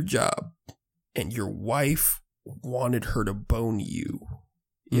really good at her job, and your wife wanted her to bone you.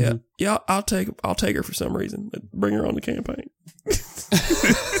 Yeah, yeah. I'll take her for some reason. Bring her on the campaign.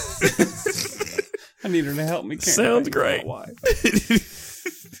 I need her to help me. Sounds great.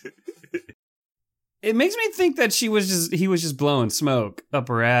 It makes me think that he was just blowing smoke up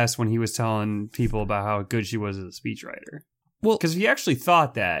her ass when he was telling people about how good she was as a speechwriter. Well, because if he actually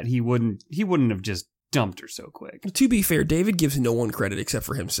thought that, he wouldn't have just dumped her so quick. To be fair, David gives no one credit except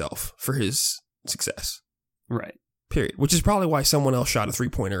for himself for his success. Right. Period. Which is probably why someone else shot a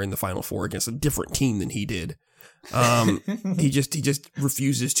 3-pointer in the Final Four against a different team than he did. He just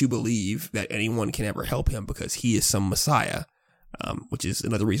refuses to believe that anyone can ever help him because he is some messiah, which is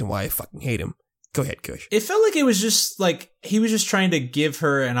another reason why I fucking hate him. Go ahead, Kush. It felt like it was just like he was just trying to give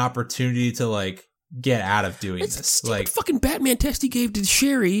her an opportunity to like get out of doing this. Like fucking Batman test he gave to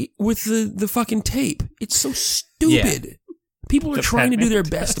Sherry with the fucking tape. It's so stupid. Yeah. People are trying to do their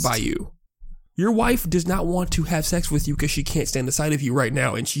best by you. Your wife does not want to have sex with you because she can't stand the sight of you right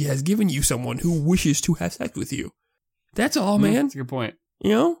now, and she has given you someone who wishes to have sex with you. That's all, man. That's a good point.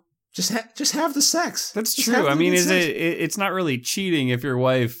 You know? Just have the sex. That's true. I mean, it's not really cheating if your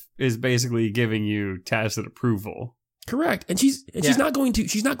wife is basically giving you tacit approval. Correct. And she's not going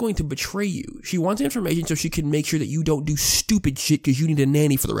to betray you. She wants information so she can make sure that you don't do stupid shit because you need a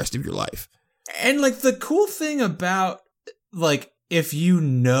nanny for the rest of your life. And like the cool thing about like if you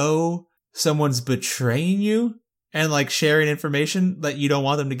know someone's betraying you and like sharing information that you don't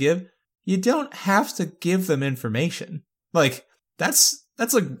want them to give, you don't have to give them information. Like that's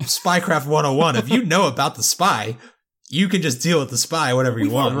like Spycraft 101. If you know about the spy, you can just deal with the spy whatever you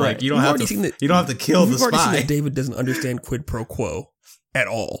want. Right. Like you don't have to kill the spy. We've already seen that David doesn't understand quid pro quo at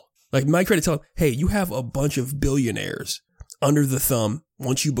all. Like Mike tried to tell him, hey, you have a bunch of billionaires under the thumb.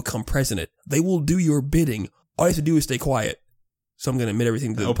 Once you become president, they will do your bidding. All you have to do is stay quiet. So I'm going to admit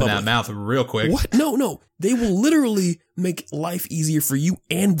everything to the public. Open that mouth real quick. What? No. They will literally make life easier for you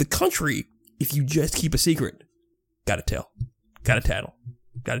and the country if you just keep a secret. Gotta tell. Gotta tattle.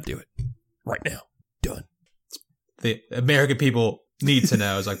 Gotta do it. Right now. Done. The American people need to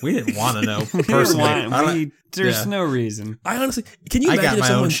know. It's like, we didn't want to know personally. There's no reason. I honestly, can you imagine I got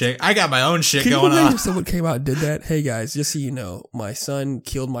my own shit going on. Can you imagine if someone came out and did that? Hey guys, just so you know, my son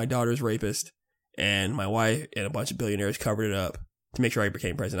killed my daughter's rapist and my wife and a bunch of billionaires covered it up to make sure I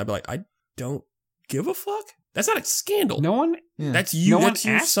became president. I'd be like, I don't give a fuck? That's not a scandal. No one. Yeah. That's you. No That's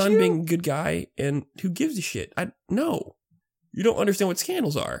one your asked son you? being a good guy, and who gives a shit? No. You don't understand what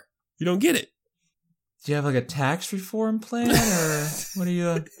scandals are. You don't get it. Do you have like a tax reform plan, or what are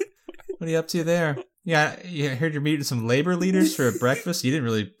you up to there? Yeah, I heard you're meeting some labor leaders for a breakfast. You didn't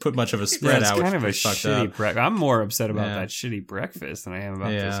really put much of a spread It's out, kind of a which is fucked shitty up. breakfast. I'm more upset about Yeah. that shitty breakfast than I am about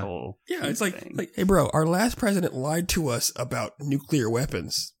this whole. Yeah, it's thing. like, hey, bro, our last president lied to us about nuclear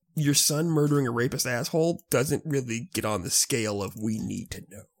weapons. Your son murdering a rapist asshole doesn't really get on the scale of we need to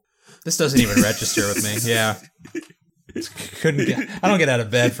know. This doesn't even register with me. Yeah, I don't get out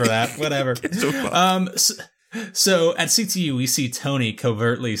of bed for that. Whatever. So at CTU, we see Tony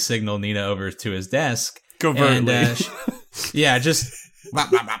covertly signal Nina over to his desk. Covertly. And, yeah, just.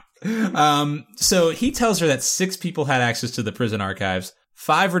 So he tells her that 6 people had access to the prison archives.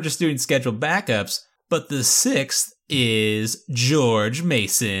 5 were just doing scheduled backups, but the 6th is George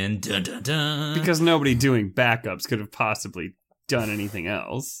Mason. Dun, dun, dun. Because nobody doing backups could have possibly done anything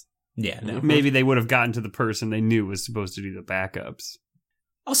else. Yeah, no. Maybe they would have gotten to the person they knew was supposed to do the backups.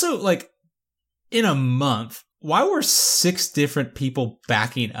 Also, like, in a month, why were 6 different people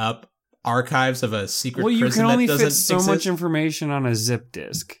backing up archives of a secret Well, you prison can only that doesn't fit so exist? much information on a zip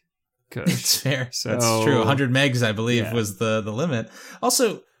disk. It's fair. So- That's true. 100 megs, I believe, Yeah. was the limit.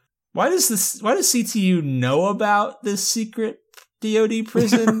 Also, why does CTU know about this secret DoD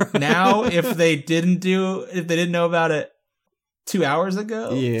prison now if they didn't know about it 2 hours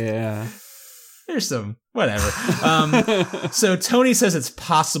ago? Yeah. There's some whatever. So Tony says it's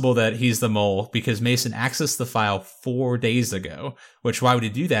possible that he's the mole because Mason accessed the file 4 days ago, which why would he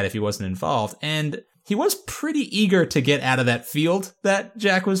do that if he wasn't involved? And he was pretty eager to get out of that field that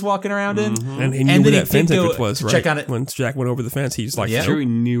Jack was walking around in. And he knew And where then that he fence did go entrance was, to right? check on it. When Jack went over the fence, he's like, Yeah. Sure, we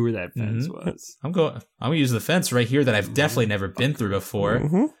knew where that fence Mhm. was. I'm gonna use the fence right here that I've definitely never been through before.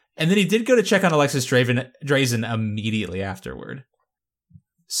 Mhm. And then he did go to check on Alexis Drazen immediately afterward.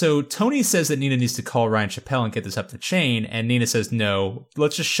 So Tony says that Nina needs to call Ryan Chappelle and get this up the chain, and Nina says, no,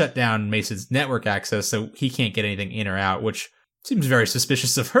 let's just shut down Mason's network access so he can't get anything in or out, which seems very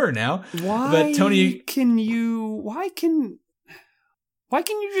suspicious of her now. Why But Tony, can you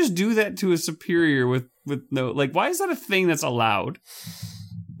just do that to a superior with no, like, why is that a thing that's allowed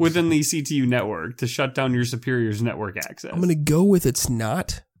within the CTU network to shut down your superior's network access? I'm going to go with it's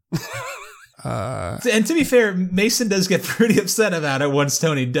not. and to be fair, Mason does get pretty upset about it once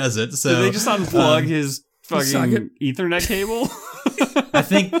Tony does it. So Did they just unplug his fucking socket. Ethernet cable? I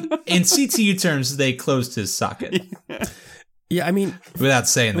think in CTU terms, they closed his socket Yeah, I mean, without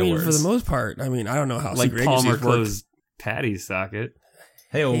saying the words. for the most part, I mean, I don't know how Like secret Palmer agencies work. closed Patty's socket.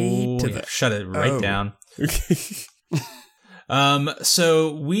 Hey, to the- shut it right Oh. down.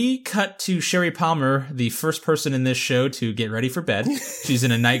 So we cut to Sherry Palmer, the first person in this show to get ready for bed. She's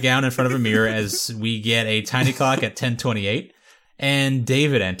in a nightgown in front of a mirror as we get a tiny clock at 10:28. And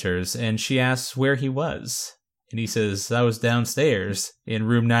David enters and she asks where he was. And he says, I was downstairs in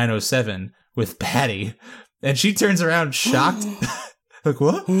room 907 with Patty. And she turns around shocked. Like,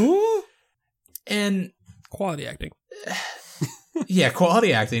 what? And Quality acting. yeah,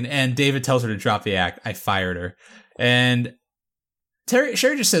 quality acting. And David tells her to drop the act. I fired her. And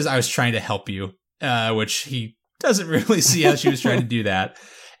Sherry just says, I was trying to help you, which he doesn't really see how she was trying to do that.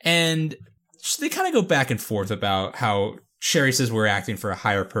 And they kind of go back and forth about how Sherry says we're acting for a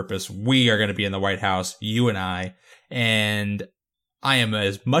higher purpose. We are going to be in the White House, you and I am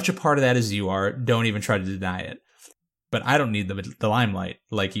as much a part of that as you are. Don't even try to deny it. But I don't need the limelight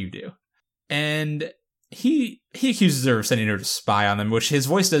like you do. And he accuses her of sending her to spy on them, which his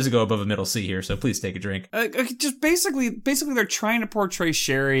voice does go above a middle C here, so please take a drink. Just basically, they're trying to portray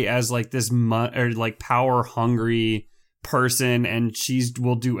Sherry as like this power hungry person, and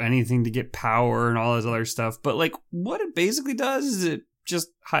will do anything to get power and all this other stuff. But like, what it basically does is it just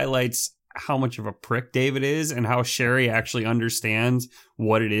highlights how much of a prick David is, and how Sherry actually understands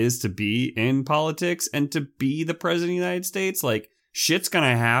what it is to be in politics and to be the president of the United States. Like, shit's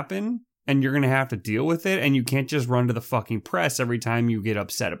gonna happen, and you're going to have to deal with it, and you can't just run to the fucking press every time you get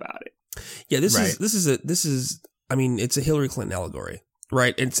upset about it. Yeah, this is I mean, it's a Hillary Clinton allegory,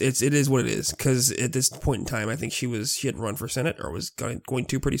 right? It is what it is, because at this point in time, I think she had run for Senate, or was going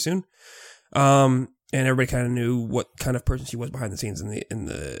to pretty soon. And everybody kind of knew what kind of person she was behind the scenes in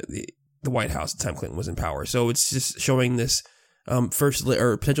the White House at the time Clinton was in power. So it's just showing this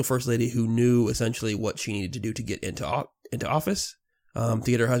potential first lady who knew essentially what she needed to do to get into office. To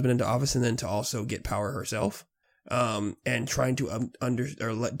get her husband into office, and then to also get power herself, and trying to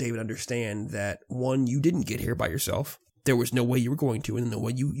let David understand that, one, you didn't get here by yourself. There was no way you were going to, and no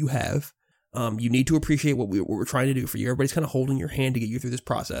way you have. You need to appreciate what we're trying to do for you. Everybody's kind of holding your hand to get you through this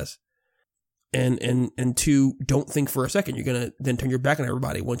process. And two, don't think for a second you're gonna then turn your back on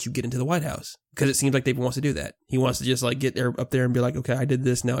everybody once you get into the White House, because it seems like David wants to do that. He wants to just like get there up there and be like, okay, I did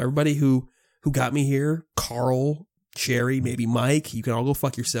this. Now everybody who got me here, Carl, Sherry, maybe Mike, you can all go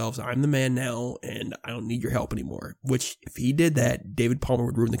fuck yourselves. I'm the man now, and I don't need your help anymore. Which, if he did that, David Palmer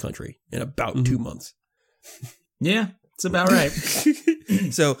would ruin the country in about 2 months. Yeah, it's about right.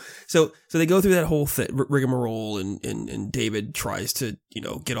 So they go through that whole rigmarole, and David tries to,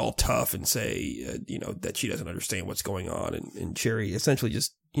 get all tough and say, that she doesn't understand what's going on. And Sherry essentially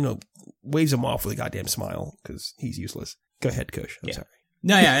just, waves him off with a goddamn smile because he's useless. Go ahead, Kush. I'm sorry.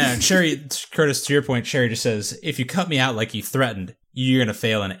 No, yeah. And Sherry, Curtis, to your point, Sherry just says, if you cut me out like you threatened, you're going to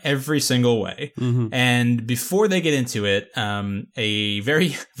fail in every single way. Mm-hmm. And before they get into it, a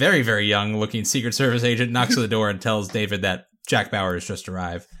very, very, very young looking Secret Service agent knocks on the door and tells David that Jack Bauer has just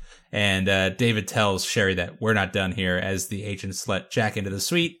arrived. And David tells Sherry that we're not done here as the agents let Jack into the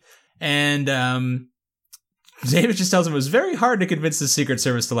suite. And David just tells him it was very hard to convince the Secret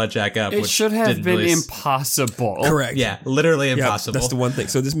Service to let Jack up. It should have been impossible. Correct. Yeah, literally impossible. That's the one thing.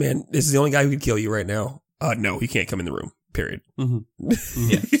 So this is the only guy who could kill you right now. No, he can't come in the room. Period. Mm-hmm.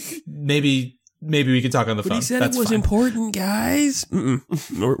 Yeah. Maybe we could talk on the phone. But he said it was important, guys.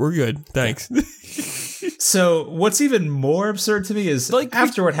 We're good. Thanks. So what's even more absurd to me is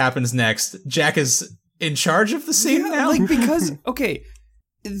after what happens next, Jack is in charge of the scene now. Because, okay,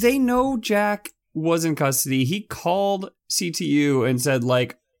 they know Jack was in custody. He called CTU and said,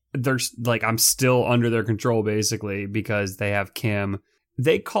 there's I'm still under their control, basically, because they have Kim.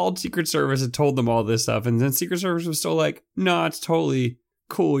 They called Secret Service and told them all this stuff, and then Secret Service was still like, no, it's totally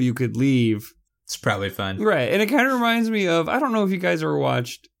cool, you could leave. It's probably fun. Right, and it kind of reminds me of, I don't know if you guys ever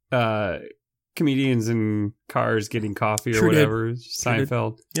watched Comedians in Cars Getting Coffee or whatever,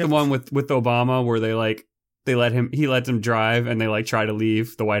 Seinfeld. Yep. The one with Obama where he lets him drive and they try to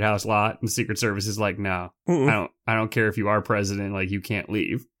leave the White House lot, and the Secret Service is like, no, I don't care if you are president, you can't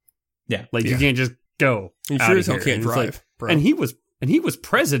leave. Yeah. You can't just go. You sure as hell can't drive, bro. And he was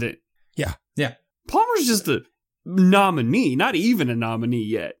president. Yeah. Yeah. Palmer's just a nominee, not even a nominee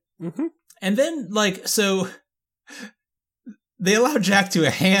yet. Mm-hmm. And then, so they allow Jack to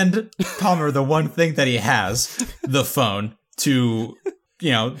hand Palmer the one thing that he has, the phone, to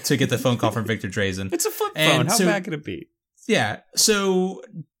get the phone call from Victor Drazen. It's a flip phone. How bad could it be? Yeah. So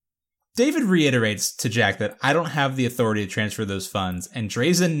David reiterates to Jack that I don't have the authority to transfer those funds. And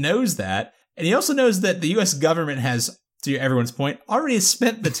Drazen knows that. And he also knows that the U.S. government has, to everyone's point, already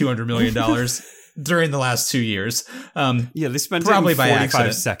spent the $200 million during the last 2 years. They spent probably it in 45 by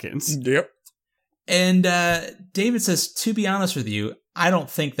seconds. Yep. And David says, to be honest with you, I don't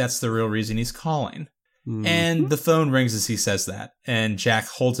think that's the real reason he's calling. Mm-hmm. And the phone rings as he says that, and Jack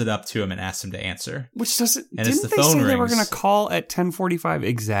holds it up to him and asks him to answer. Which doesn't. And didn't they say they were going to call at 10:45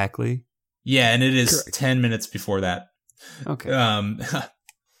 exactly? Yeah, and it is Correct. 10 minutes before that. Okay.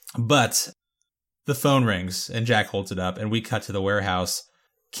 But the phone rings, and Jack holds it up, and we cut to the warehouse.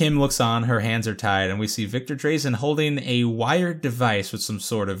 Kim looks on, her hands are tied, and we see Victor Drazen holding a wired device with some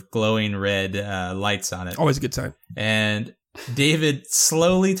sort of glowing red lights on it. Always a good sign. And David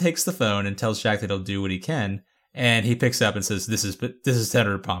slowly takes the phone and tells Jack that he'll do what he can, and he picks up and says, "This is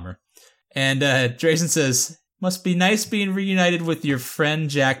Senator Palmer." And Drazen says, "Must be nice being reunited with your friend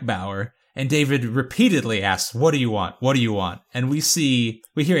Jack Bauer." And David repeatedly asks, "What do you want? What do you want?" And we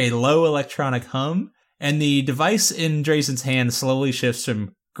hear a low electronic hum, and the device in Drazen's hand slowly shifts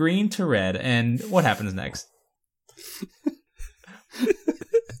from green to red. And what happens next?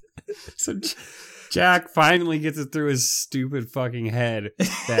 So Jack finally gets it through his stupid fucking head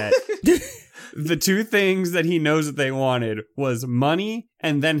that the two things that he knows that they wanted was money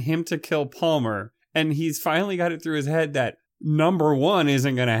and then him to kill Palmer. And he's finally got it through his head that number one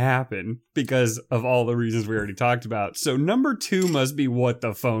isn't going to happen because of all the reasons we already talked about. So number two must be what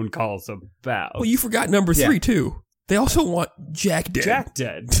the phone call's about. Well, you forgot number three, too. They also want Jack dead. Jack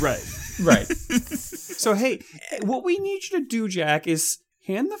dead. Right. Right. So, hey, what we need you to do, Jack, is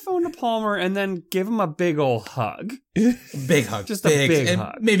hand the phone to Palmer and then give him a big old hug. Big hug. Just a big and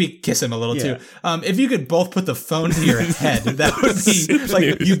hug. Maybe kiss him a little too. If you could both put the phone to your head, that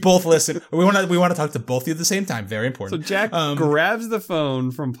would be you both listen. We want to talk to both of you at the same time. Very So important. Jack grabs the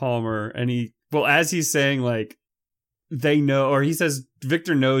phone from Palmer and as he's saying they know, or he says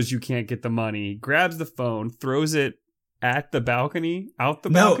Victor knows you can't get the money, grabs the phone, throws it at the balcony, out the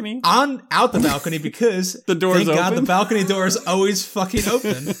balcony? Out the balcony because the door's thank God open? the balcony door is always fucking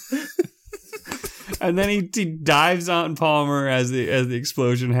open. And then he dives on Palmer as the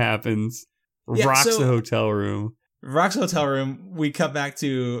explosion happens, rocks the hotel room. Rocks the hotel room. We cut back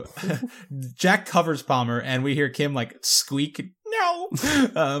to Jack covers Palmer and we hear Kim squeak,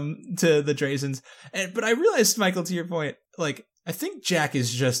 to the Drazens. But I realized, Michael, to your point, like, I think Jack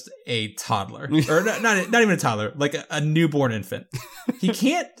is just a toddler, or not even a toddler, like a newborn infant. He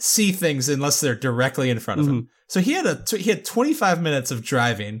can't see things unless they're directly in front of him. So he had 25 minutes of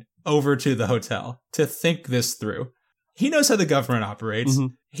driving over to the hotel to think this through. He knows how the government operates.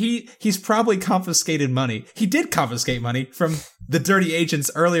 He's probably confiscated money. He did confiscate money from the dirty agents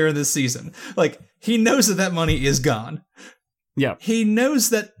earlier in this season. Like, he knows that money is gone. Yeah. He knows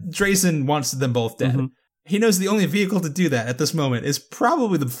that Drazen wants them both dead. He knows the only vehicle to do that at this moment is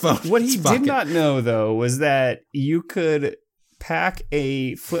probably the phone. What he did not know, though, was that you could pack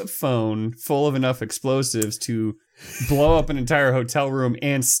a flip phone full of enough explosives to blow up an entire hotel room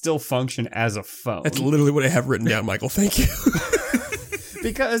and still function as a phone. That's literally what I have written down, Michael. Thank you.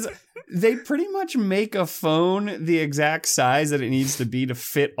 Because they pretty much make a phone the exact size that it needs to be to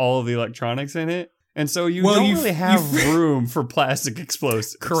fit all of the electronics in it. And so you don't really have room for plastic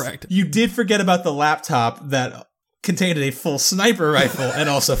explosives. Correct. You did forget about the laptop that contained a full sniper rifle and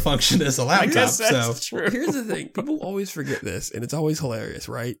also functioned as a laptop. I guess that's true. Here's the thing. People always forget this, and it's always hilarious,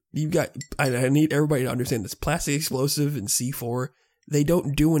 right? I need everybody to understand this. Plastic explosive and C4, they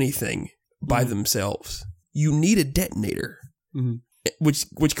don't do anything by themselves. You need a detonator,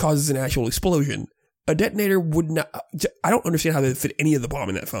 which causes an actual explosion. A detonator would not... I don't understand how they fit any of the bomb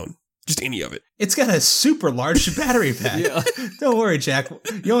in that phone. Just any of it. It's got a super large battery pack. Don't worry, Jack.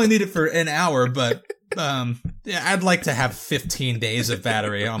 You only need it for an hour, but I'd like to have 15 days of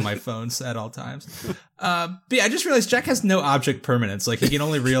battery on my phones at all times. But yeah, I just realized Jack has no object permanence. Like, he can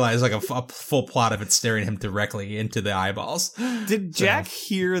only realize like a full plot if it's staring him directly into the eyeballs. Did Jack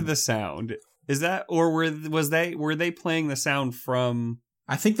hear the sound? Is that, or were they playing the sound from?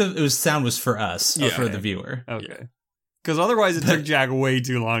 I think sound was for us, or for the viewer. Okay. Because otherwise it took Jack way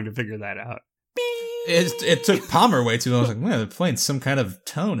too long to figure that out. It took Palmer way too long. I was like, well, they're playing some kind of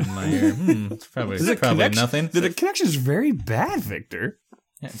tone in my ear. It's probably nothing. The connection is very bad, Victor.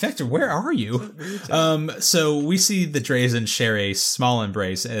 Yeah, Victor, where are you? So we see the Drazen share a small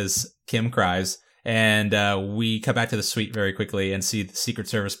embrace as Kim cries, and we cut back to the suite very quickly and see the Secret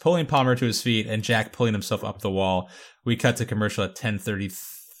Service pulling Palmer to his feet and Jack pulling himself up the wall. We cut to commercial at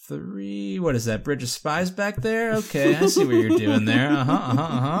 10:33. What is that? Bridge of Spies back there? Okay, I see what you're doing there.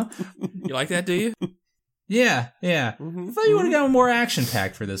 You like that, do you? Yeah. I thought you would have gotten more action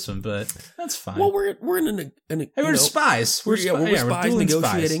packed for this one, but that's fine. Well, we're in we're spies. We're spies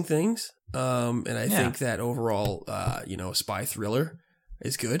negotiating spies. things. And I think that overall, spy thriller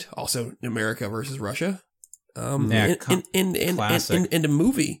is good. Also, America versus Russia. Classic. And a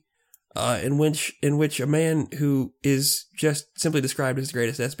movie. In which a man who is just simply described as the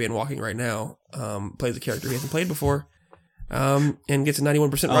greatest thespian walking right now, plays a character he hasn't played before, and gets a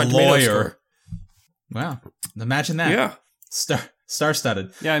 91% Rotten Tomatoes score. Wow, imagine that. Yeah,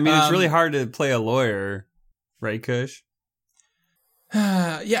 star-studded. Yeah, I mean it's really hard to play a lawyer, right, Kush?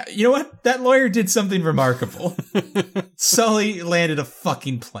 Yeah, you know what? That lawyer did something remarkable. Sully landed a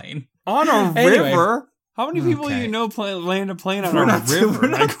fucking plane on a river. How many people do you know land a plane on a river? We're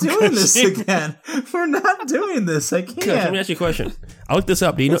not doing this again. We're not doing this. I can't. Coach, let me ask you a question. I looked this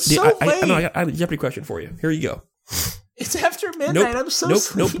up. Do you know? I have a Jeopardy question for you. Here you go. It's after midnight. I'm so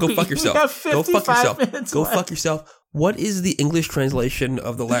sleepy. Go fuck yourself. Go fuck yourself. Go fuck yourself. What is the English translation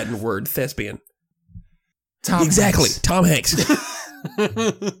of the Latin word thespian? Tom exactly. Hanks. Tom Hanks.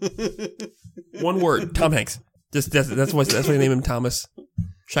 One word. Tom Hanks. That's why they name him Thomas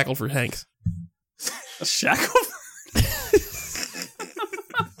Shackelford Hanks. Shackelford?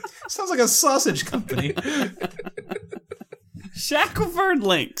 Sounds like a sausage company. Shackelford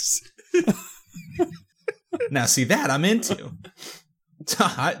Links. Now, see that I'm into.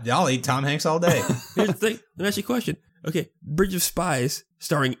 I'll eat Tom Hanks all day. Here's the thing. Let me ask you a question. Okay, Bridge of Spies,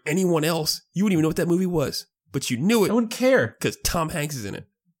 starring anyone else, you wouldn't even know what that movie was. But you knew it. I wouldn't care. Because Tom Hanks is in it.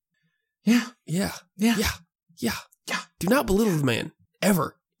 Yeah. Do not belittle the man.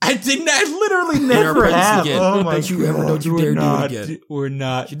 Ever. I didn't. I literally never have. Again. Oh my don't you ever? Don't you dare do it again? We're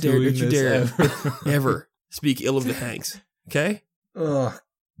not don't doing you dare this ever speak ill of the Hanks. Okay. Ugh.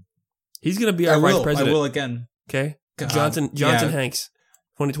 He's gonna be our vice president. I will again. Okay. God. Johnson Hanks,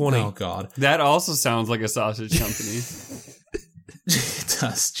 2020. Oh God. That also sounds like a sausage company. It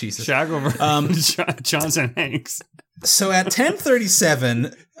does. Jesus. Shackelford. Johnson Hanks. So at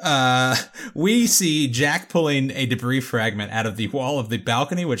 10:37, we see Jack pulling a debris fragment out of the wall of the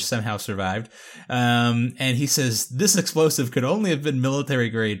balcony, which somehow survived. And he says, this explosive could only have been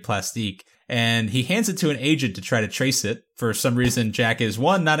military-grade plastique. and he hands it to an agent to try to trace it. For some reason, Jack is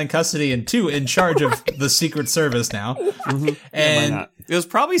 1, not in custody, and 2, in charge of the Secret Service now. And it was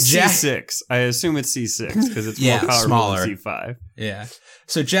probably Jack- C6. I assume it's C6 because it's more powerful smaller. than C5. Yeah.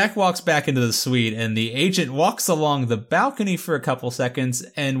 So Jack walks back into the suite, and the agent walks along the balcony for a couple seconds,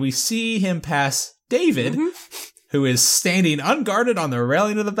 and we see him pass David, who is standing unguarded on the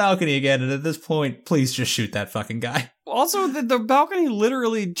railing of the balcony again. And at this point, please just shoot that fucking guy. Also, the balcony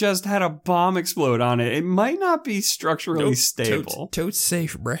literally just had a bomb explode on it. It might not be structurally stable. Totes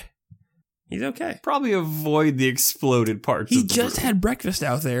safe, bruh. He's okay. Probably avoid the exploded parts. He of the just room. had breakfast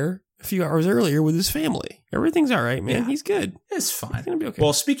out there a few hours earlier with his family. Everything's all right, man. Yeah. He's good. It's fine. He's gonna be okay.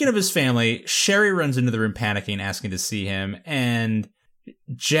 Well, speaking of his family, Sherry runs into the room panicking, asking to see him, and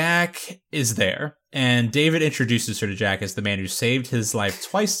Jack is there. And David introduces her to Jack as the man who saved his life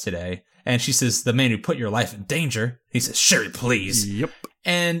twice today. And she says, the man who put your life in danger. He says, Sherry, please. Yep.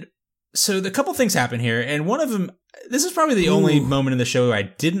 And so the couple things happen here, and one of them, this is probably the only moment in the show where I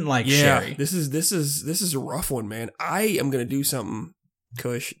didn't like Sherry. This is a rough one, man. I am gonna do something,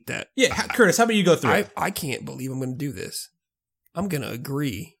 Kush, that Curtis, how about you go through it? I can't believe I'm gonna do this. I'm gonna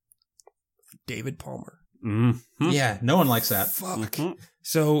agree with David Palmer. Mm-hmm. Yeah, no one likes that. Fuck.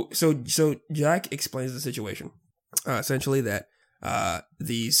 So Jack explains the situation. Essentially that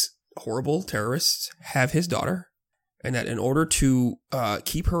these horrible terrorists have his daughter, and that in order to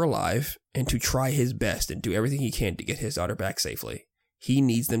keep her alive and to try his best and do everything he can to get his daughter back safely, he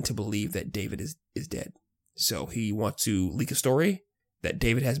needs them to believe that David is dead. So he wants to leak a story that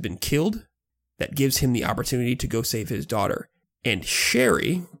David has been killed that gives him the opportunity to go save his daughter. And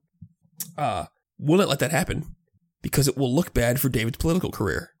Sherry wouldn't let that happen because it will look bad for David's political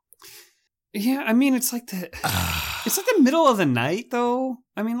career. Yeah, I mean, it's like the middle of the night, though.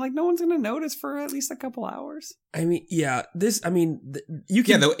 I mean, like, no one's going to notice for at least a couple hours. I mean, yeah, you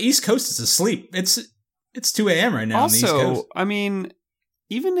can... Yeah, the East Coast is asleep. It's 2 a.m. right now on the East Coast. Also, I mean,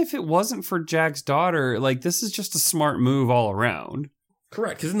 even if it wasn't for Jack's daughter, like, this is just a smart move all around.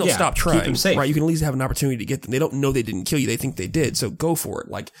 Correct, because then they'll stop trying. Keep them safe. Right, you can at least have an opportunity to get them. They don't know they didn't kill you. They think they did, so go for it.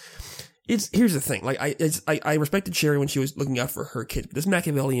 Like, here's the thing. Like, I respected Sherry when she was looking out for her kids, but this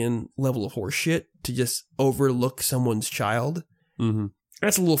Machiavellian level of horse shit to just overlook someone's child,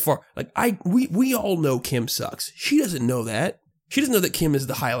 that's a little far. Like, we all know Kim sucks. She doesn't know that. She doesn't know that Kim is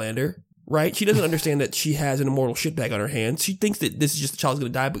the Highlander, right? She doesn't understand that she has an immortal shitbag on her hands. She thinks that this is just the child's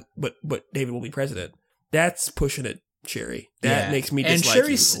going to die, but David will be president. That's pushing it, Sherry. That makes me dislike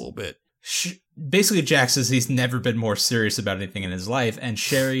you a little bit. Basically, Jack says he's never been more serious about anything in his life, and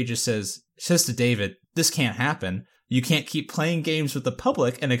Sherry just says to David, this can't happen. You can't keep playing games with the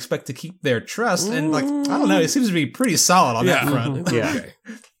public and expect to keep their trust. And, like, I don't know, it seems to be pretty solid on that front. Yeah.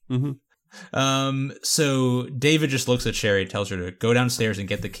 Okay. So David just looks at Sherry, tells her to go downstairs and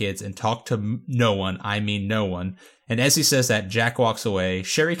get the kids and talk to no one. I mean no one. And as he says that, Jack walks away.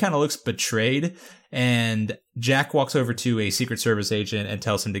 Sherry kind of looks betrayed, and Jack walks over to a Secret Service agent and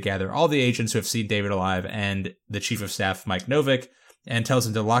tells him to gather all the agents who have seen David alive and the Chief of Staff, Mike Novick, and tells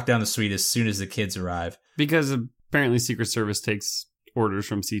him to lock down the suite as soon as the kids arrive. Because apparently Secret Service takes orders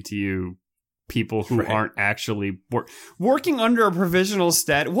from CTU people who aren't actually working under a provisional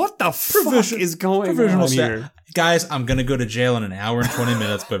stat. What the fuck is going on here? Guys, I'm going to go to jail in an hour and 20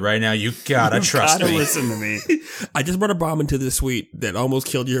 minutes, but right now you gotta trust me. Listen to me. I just brought a bomb into the suite that almost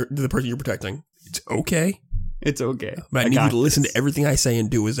killed the person you're protecting. It's okay. It's okay. But I need you to listen to everything I say and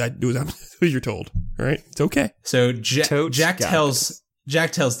do as you're told. All right? It's okay. So Jack tells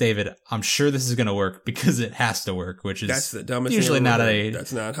David, I'm sure this is going to work because it has to work, which is that's the dumbest usually thing not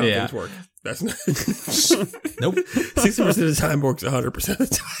That's not how things work. That's not. Nope. 60% of the time works 100% of the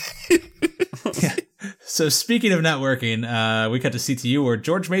time. Yeah. So speaking of not working, we cut to CTU where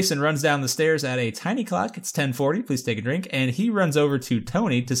George Mason runs down the stairs at a tiny clock. It's 10:40. Please take a drink. And he runs over to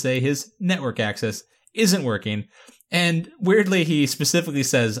Tony to say his network access isn't working. And weirdly, he specifically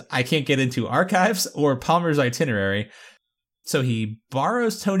says, I can't get into archives or Palmer's itinerary. So he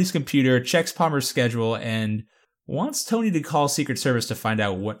borrows Tony's computer, checks Palmer's schedule, and wants Tony to call Secret Service to find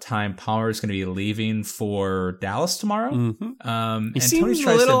out what time Palmer is going to be leaving for Dallas tomorrow. He seems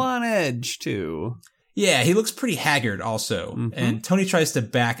a little on edge, too. Yeah, he looks pretty haggard also. And Tony tries to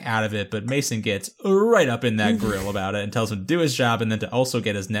back out of it, but Mason gets right up in that grill about it and tells him to do his job and then to also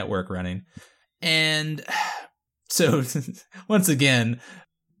get his network running. And so, once again...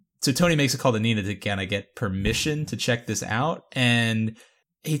 So Tony makes a call to Nina to kind of get permission to check this out, and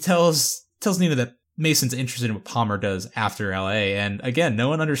he tells Nina that Mason's interested in what Palmer does after LA, and again, no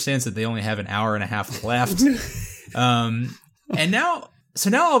one understands that they only have an hour and a half left. And now So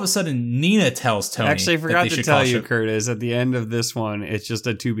now all of a sudden Nina tells Tony. Actually, I that forgot they to should tell call you, Ch- Curtis, at the end of this one, it's just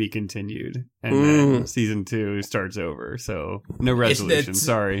a to be continued. And then season 2 starts over. So no resolution.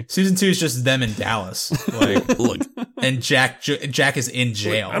 Sorry. Season 2 is just them in Dallas. Like, Look, and Jack is in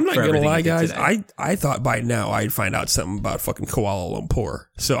jail. I'm not for gonna everything lie, he did guys. today. I thought by now I'd find out something about fucking Kuala Lumpur,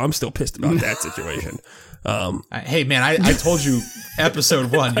 so I'm still pissed about that situation. Hey man, I told you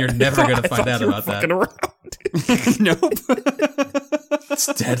episode 1, you're never gonna find out about that. Nope. It's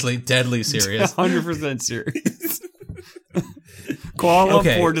deadly serious. 100% serious. Kuala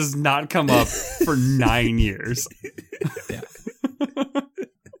Okay. Lumpur does not come up for 9 years. Yeah.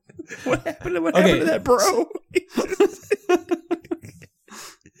 What happened to that bro?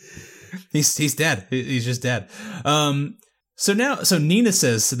 He's dead. He's just dead. So Nina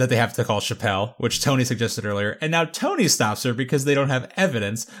says that they have to call Chappelle, which Tony suggested earlier, and now Tony stops her because they don't have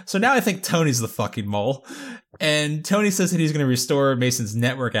evidence. So now I think Tony's the fucking mole, and Tony says that he's going to restore Mason's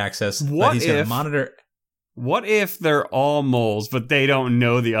network access. But he's going to monitor. What if they're all moles, but they don't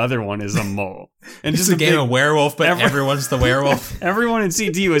know the other one is a mole? And It's a game of werewolf, but everyone's the werewolf. Everyone in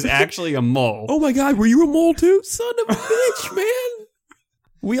CTU is actually a mole. Oh my god, were you a mole too? Son of a bitch, man.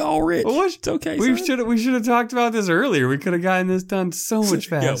 We all rich. Well, It's okay. We son. should have talked about this earlier. We could have gotten this done so much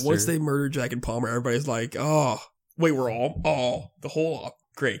faster. Yeah, once they murdered Jack and Palmer, everybody's like, oh, wait, we're all, the whole,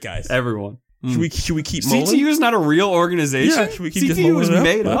 great, guys. Everyone. Should we keep mulling? CTU is not a real organization? Yeah, should we keep just CTU mulling is it up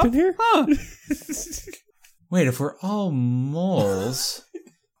made up? in here? Huh. Wait, if we're all moles,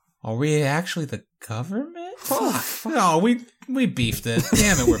 are we actually the government? Fuck. No, we beefed it.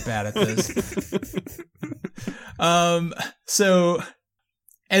 Damn it, we're bad at this. So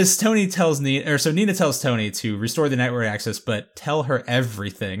as Nina tells Tony to restore the network access, but tell her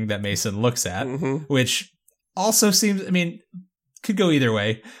everything that Mason looks at, which also seems, could go either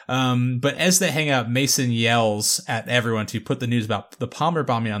way. But as they hang out, Mason yells at everyone to put the news about the Palmer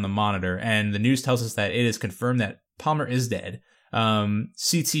bombing on the monitor, and the news tells us that it is confirmed that Palmer is dead.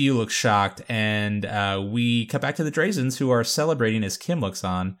 CTU looks shocked, and we cut back to the Drazens, who are celebrating as Kim looks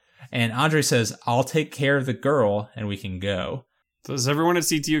on, and Andre says, "I'll take care of the girl, and we can go." So does everyone at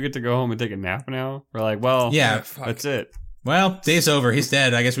CTU get to go home and take a nap now? We're like, well, Yeah, that's it. Well, day's over. He's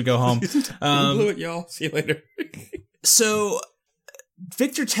dead. I guess we go home. We blew it, y'all. See you later. So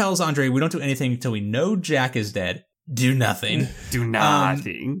Victor tells Andre, we don't do anything until we know Jack is dead. Do nothing. Do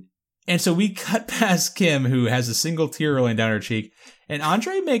nothing. And so we cut past Kim, who has a single tear rolling down her cheek, and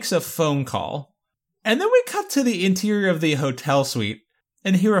Andre makes a phone call. And then we cut to the interior of the hotel suite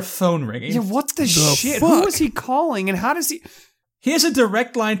and hear a phone ringing. Yeah, what the shit? fuck? Who is he calling, and how does he... He has a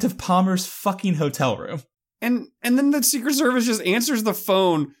direct line to Palmer's fucking hotel room. And then the Secret Service just answers the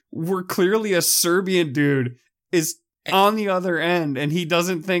phone where clearly a Serbian dude is on the other end, and he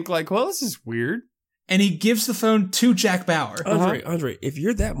doesn't think like, well, this is weird. And he gives the phone to Jack Bauer. Andre, if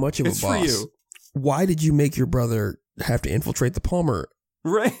you're that much of a It's boss, for you. why did you make your brother have to infiltrate the Palmer?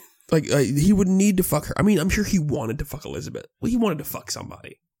 Right? Like, he would need to fuck her. I'm sure he wanted to fuck Elizabeth. Well, he wanted to fuck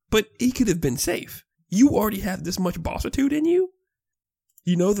somebody. But he could have been safe. You already have this much bossitude in you?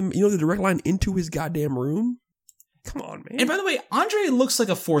 You know the direct line into his goddamn room? Come on, man. And by the way, Andre looks like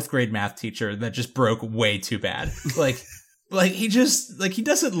a 4th grade math teacher that just broke way too bad. He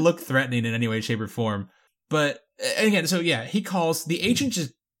doesn't look threatening in any way, shape, or form. But again, so yeah, he calls. The agent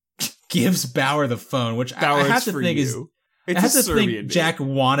just gives Bauer the phone, which I have to think is. I have to think Jack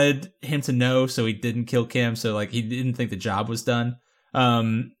wanted him to know, so he didn't kill Kim. So he didn't think the job was done.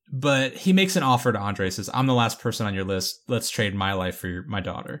 But he makes an offer to Andre. Says, "I'm the last person on your list. Let's trade my life for my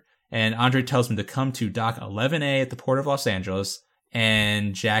daughter." And Andre tells him to come to Dock 11A at the Port of Los Angeles.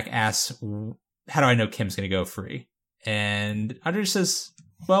 And Jack asks, "How do I know Kim's going to go free?" And Andre says,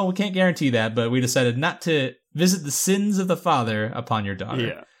 "Well, we can't guarantee that, but we decided not to visit the sins of the father upon your daughter."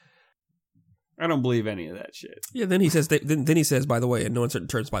 Yeah. I don't believe any of that shit. Yeah, then he says, by the way, in no uncertain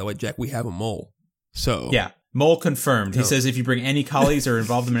terms, by the way, Jack, we have a mole. So. Yeah, mole confirmed. He says if you bring any colleagues or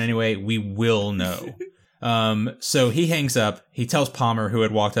involve them in any way, we will know. So he hangs up. He tells Palmer, who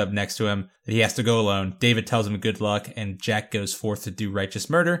had walked up next to him, that he has to go alone. David tells him good luck, and Jack goes forth to do righteous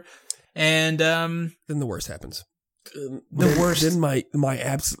murder. And Then the worst happens. The worst. Then my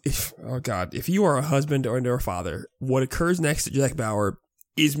absolute. Oh God! If you are a husband or a father, what occurs next to Jack Bauer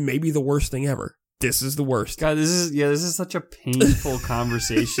is maybe the worst thing ever. This is the worst. God, this is such a painful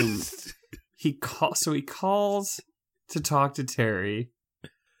conversation. He calls to talk to Terry,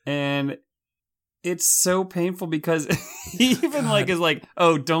 and it's so painful because he even is like,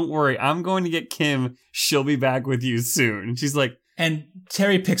 "Oh, don't worry, I'm going to get Kim. She'll be back with you soon." And she's like. And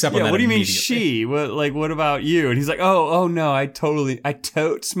Terry picks up on that. What do you mean she? What about you? And he's like, oh no, I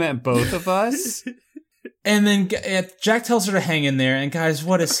totes meant both of us. And then Jack tells her to hang in there. And guys,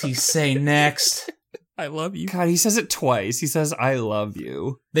 what does he say next? I love you. God, he says it twice. He says, I love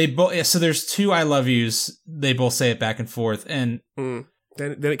you. They both. So there's 2 I love yous. They both say it back and forth. And Then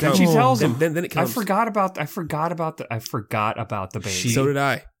it Then comes. she tells him. Then it comes. I forgot about the baby. So did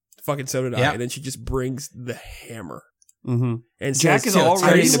I. Fucking so did I. Yep. And then she just brings the hammer. Mm-hmm. And Jack says, is all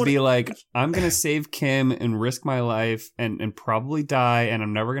ready to wanna- be like, I'm going to save Kim and risk my life and probably die, and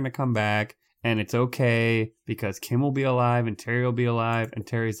I'm never going to come back. And it's okay because Kim will be alive and Terry will be alive. And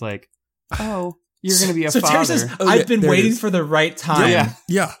Terry's like, oh, you're going to be a so father. Terry says, Oh, I've been there it waiting is. for the right time. Yeah.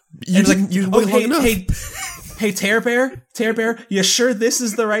 Yeah. And You wait long enough. Hey, Terror Bear, you sure this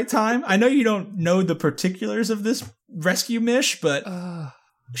is the right time? I know you don't know the particulars of this rescue mish, but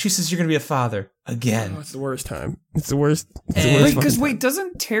she says you're going to be a father again. Oh, it's the worst time. It's the worst.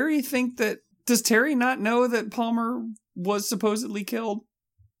 Doesn't Terry think that, does Terry not know that Palmer was supposedly killed?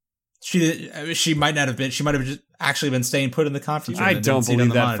 She might not have been. She might have just actually been staying put in the conference room. I and don't didn't see it on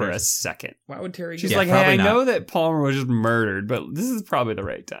believe the that for a monitors. second. Why would Terry? She's Yeah, like, hey, probably I not. know that Palmer was just murdered, but this is probably the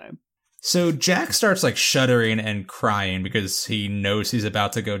right time. So Jack starts like shuddering and crying because he knows he's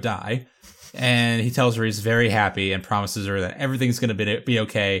about to go die. And he tells her he's very happy and promises her that everything's going to be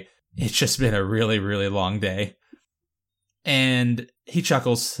okay. It's just been a really, really long day. And he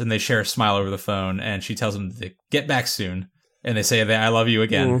chuckles and they share a smile over the phone. And she tells him to get back soon. And they say that I love you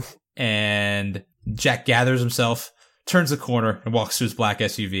again. And Jack gathers himself, turns the corner and walks to his black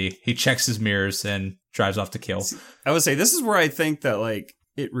SUV. He checks his mirrors and drives off to kill. I would say this is where I think that like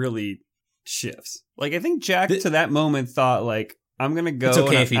it really shifts. Like I think Jack to that moment thought like I'm gonna go. It's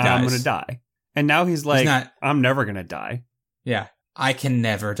okay and if he I'm dies. gonna die, and now he's like not- I'm never gonna die. Yeah. I can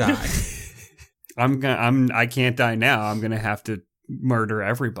never die. I can't die now. I'm gonna have to murder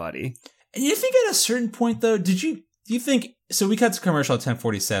everybody. And you think at a certain point though, do you think, so we cut to commercial at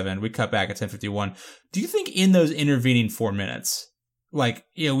 10:47, we cut back at 10:51. Do you think in those intervening 4 minutes, like,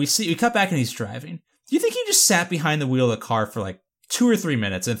 you know, we cut back and he's driving. Do you think he just sat behind the wheel of the car for like 2 or 3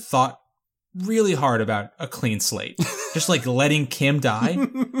 minutes and thought really hard about a clean slate? Just like letting Kim die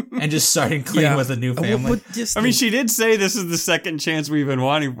and just starting clean with a new family? I mean, she did say this is the second chance we've been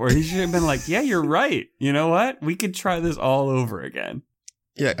wanting for. He should have been like, yeah, you're right. You know what? We could try this all over again.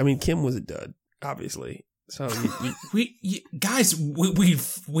 Yeah, I mean, Kim was a dud, obviously. So guys, we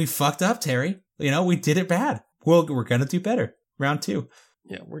fucked up, Terry. You know, we did it bad. Well, we're gonna do better. Round 2.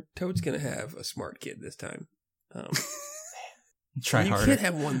 yeah, Toad's gonna have a smart kid this time. Try you harder. can't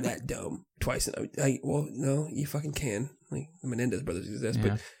have one that dumb twice. Well, no, you fucking can. Like the Menendez brothers exist,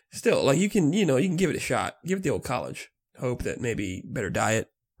 Yeah. but still, like you can give it a shot. Give it the old college. Hope that maybe better diet,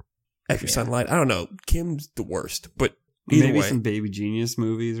 extra sunlight. I don't know. Kim's the worst, but either Maybe way, some Baby Genius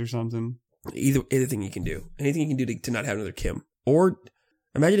movies or something. anything you can do, anything you can do to not have another Kim. Or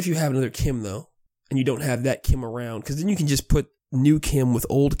imagine if you have another Kim though, and you don't have that Kim around, because then you can just put new Kim with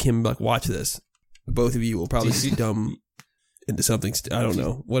old Kim. Like, watch this. Both of you will probably be dumb into something. I don't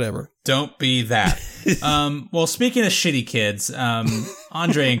know. Whatever. Don't be that. Well, speaking of shitty kids,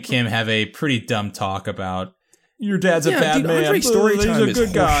 Andre and Kim have a pretty dumb talk about your dad's a bad man. Andre's story He's time a is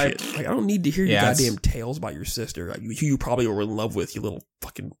good guy. horseshit. Like, I don't need to hear your Yeah, goddamn tales about your sister, like, who you probably were in love with. You little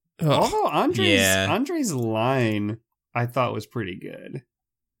fucking. Ugh. Although Yeah. Andre's line I thought was pretty good,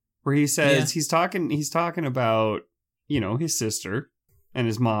 where he says he's talking about, you know, his sister and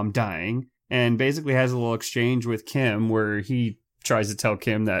his mom dying, and basically has a little exchange with Kim where he tries to tell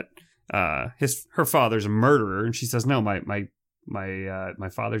Kim that her father's a murderer, and she says no, my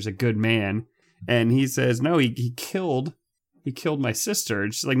father's a good man, and he says no, he killed my sister,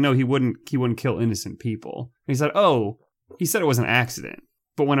 and she's like no, he wouldn't kill innocent people. And he said he said it was an accident.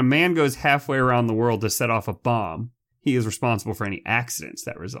 But when a man goes halfway around the world to set off a bomb, he is responsible for any accidents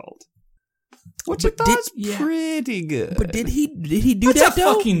that result. Which I thought was pretty good. But did he do That's that a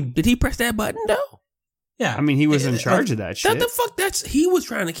though? fucking- Did he press that button though? Yeah. I mean, he was in charge of that shit. What the fuck? He was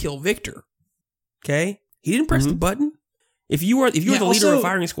trying to kill Victor. Okay, he didn't press the button. If you were the leader of also- a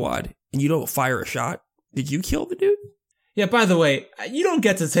firing squad and you don't fire a shot, did you kill the dude? Yeah, by the way, you don't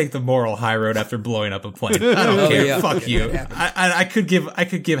get to take the moral high road after blowing up a plane. I don't Oh, care. yeah. Fuck you. It happened. I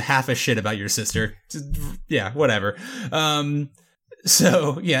could give half a shit about your sister. Just, yeah, whatever.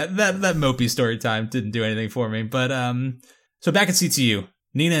 So yeah, that mopey story time didn't do anything for me. But so back at CTU,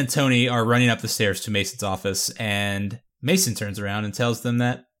 Nina and Tony are running up the stairs to Mason's office, and Mason turns around and tells them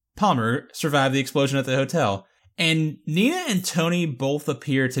that Palmer survived the explosion at the hotel. And Nina and Tony both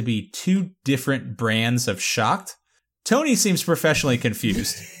appear to be 2 different brands of shocked. Tony seems professionally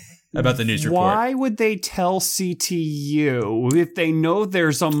confused about the news report. Why would they tell CTU if they know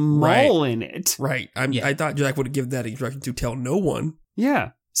there's a mole in it? Right. I thought Jack would give that instruction to tell no one.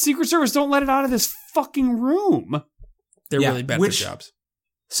 Yeah. Secret Service don't let it out of this fucking room. They're Yeah, really bad at their jobs.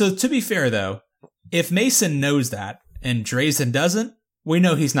 So to be fair, though, if Mason knows that and Drazen doesn't, we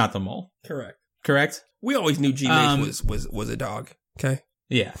know he's not the mole. Correct? We always knew G-Mace was a dog. Okay.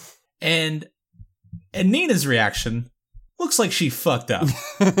 Yeah. And Nina's reaction looks like she fucked up.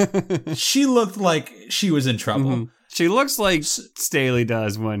 She looked like she was in trouble. Mhm. She looks like Staley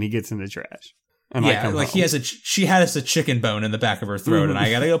does when he gets in the trash. And Yeah, like he has she has a chicken bone in the back of her throat, and I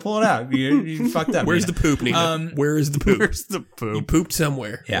gotta go pull it out. You fucked up. Where's Nina. the poop, Nina? Where is the poop? Where's the You poop? pooped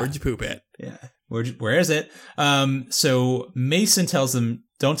somewhere. Yeah. Where'd you poop at? Yeah. Where is it? So Mason tells them,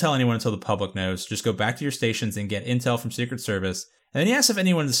 don't tell anyone until the public knows. Just go back to your stations and get intel from Secret Service. And then he asks if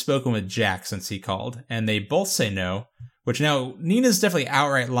anyone has spoken with Jack since he called. And they both say no, which now Nina's definitely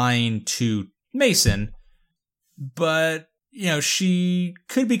outright lying to Mason. But, she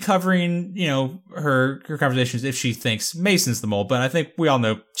could be covering, her conversations if she thinks Mason's the mole. But I think we all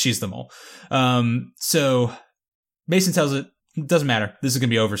know she's the mole. So Mason tells it doesn't matter. This is going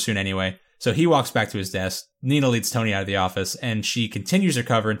to be over soon anyway. So he walks back to his desk. Nina leads Tony out of the office, and she continues her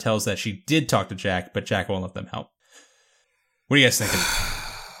cover and tells that she did talk to Jack, but Jack won't let them help. What are you guys thinking?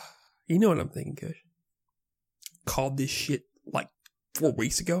 You know what I'm thinking, Kush? Called this shit like 4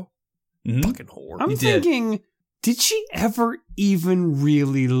 weeks ago. Mhm. Fucking whore. I'm You did. thinking, did she ever even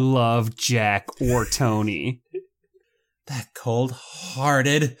really love Jack or Tony? That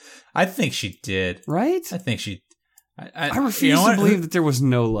cold-hearted. I think she did. Right? I think she... I refuse to believe that there was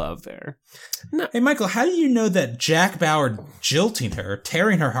no love there. Hey, Michael, how do you know that Jack Bauer jilting her,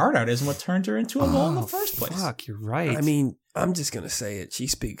 tearing her heart out, isn't what turned her into a mole in the first place? Fuck, you're right. I mean, I'm just going to say it. She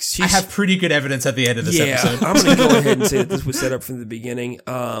speaks. I have pretty good evidence at the end of this episode. I'm going to go ahead and say that this was set up from the beginning.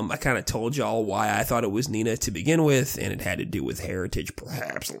 I kind of told y'all why I thought it was Nina to begin with, and it had to do with heritage,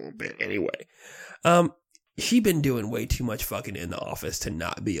 perhaps a little bit anyway. She been doing way too much fucking in the office to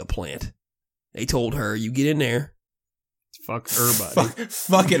not be a plant. They told her, you get in there. Fuck her, buddy.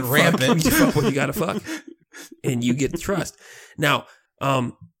 Fuck it rampant. You fuck what you gotta fuck. And you get the trust. Now,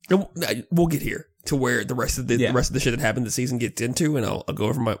 we'll get here to where the rest of the shit that happened this season gets into, and I'll go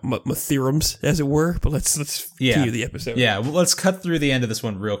over my theorems, as it were. But let's continue the episode. Yeah, well, let's cut through the end of this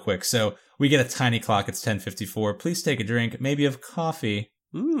one real quick. So we get a tiny clock. It's 10:54. Please take a drink, maybe of coffee,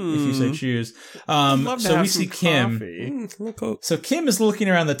 if you so choose. So we see Kim. So Kim is looking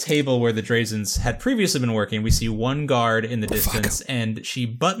around the table where the Drazens had previously been working. We see one guard in the distance, and she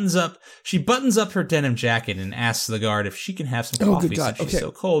buttons up her denim jacket and asks the guard if she can have some coffee good God. since she's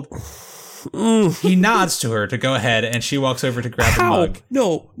so cold. He nods to her to go ahead, and she walks over to grab the mug.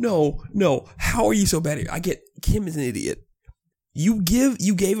 No. How are you so bad at it? Kim is an idiot. You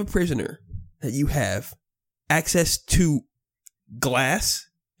gave a prisoner that you have access to glass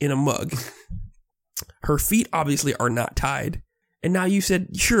in a mug. Her feet obviously are not tied. And now you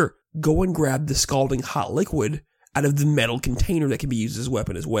said, sure, go and grab the scalding hot liquid out of the metal container that can be used as a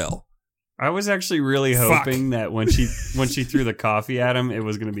weapon as well. I was actually really hoping that when she threw the coffee at him, it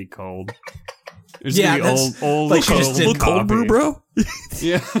was going to be cold. It was going to be old, like she cold, just did Cold brew, bro?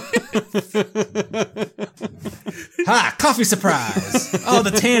 Yeah. Ha! Coffee surprise! Oh,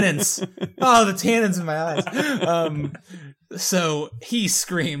 the tannins! Oh, the tannins in my eyes. So he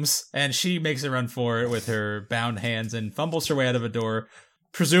screams, and she makes a run for it with her bound hands and fumbles her way out of a door,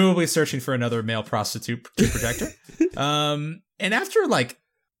 presumably searching for another male prostitute to protect her. And after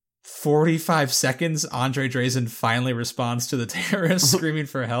 45 seconds, Andre Drazen finally responds to the terrorists screaming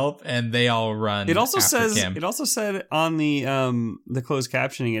for help, and they all run. It also after Kim. It also said on the closed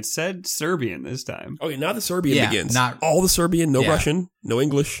captioning, it said Serbian this time. Okay, now the Serbian begins. Not all the Serbian, no Russian, no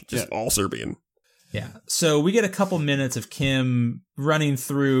English, just all Serbian. Yeah. So we get a couple minutes of Kim running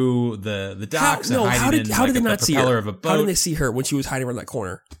through the docks and hiding how did they the not see propeller her? of a boat. How did they see her when she was hiding around that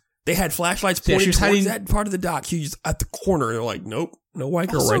corner? They had flashlights pointing she was towards hiding that part of the dock. She was at the corner. They're like, nope, no white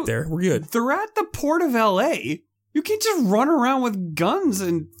girl Also, right there. We're good. They're at the port of L.A. You can't just run around with guns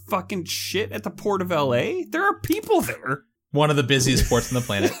and fucking shit at the port of L.A. There are people there. One of the busiest ports on the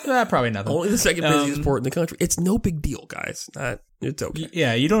planet. Probably nothing. Only the second busiest port in the country. It's no big deal, guys. It's okay.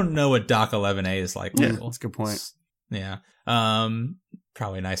 Yeah, you don't know what Dock 11A is like. Yeah, Michael. that's a good point. Yeah.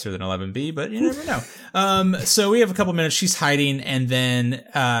 Probably nicer than 11B, but you never know. So we have a couple minutes. She's hiding, and then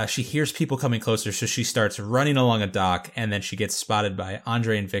she hears people coming closer, so she starts running along a dock, and then she gets spotted by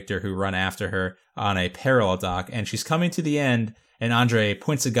Andre and Victor, who run after her on a parallel dock, and she's coming to the end, and Andre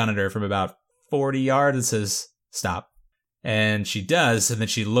points a gun at her from about 40 yards and says, "Stop." And she does, and then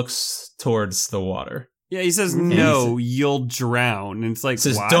she looks towards the water. Yeah, he says, no, you'll drown. And it's like,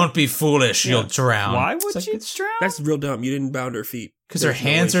 Says, why? "Don't be foolish, you'll drown." Why would It's she like, drown? That's real dumb. You didn't bound her feet. Because her There's no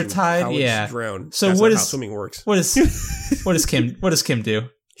hands way are tied. how would she Yeah. drown. So That's what not is how swimming works? What does Kim do?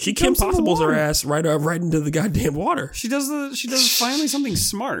 She Kim jumps in the Possibles her water. ass right into the goddamn water. She does finally something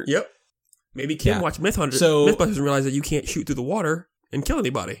smart. Yep. Maybe Kim Yeah. watched Mythbusters So- and realized that you can't shoot through the water and kill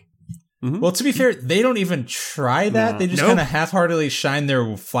anybody. Well, to be fair, they don't even try that. No. They just Nope. kind of half-heartedly shine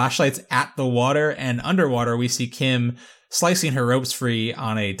their flashlights at the water, and underwater we see Kim slicing her ropes free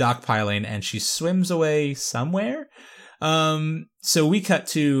on a dock piling, and she swims away somewhere. So we cut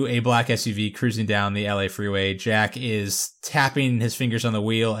to a black SUV cruising down the LA freeway. Jack is tapping his fingers on the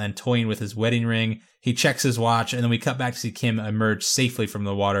wheel and toying with his wedding ring. He checks his watch, and then we cut back to see Kim emerge safely from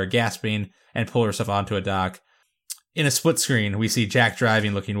the water, gasping, and pull herself onto a dock. In a split screen, we see Jack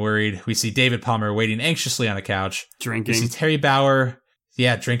driving, looking worried. We see David Palmer waiting anxiously on a couch. We see Drinking. Terry Bauer,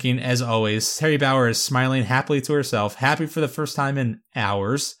 drinking as always. Terry Bauer is smiling happily to herself, happy for the first time in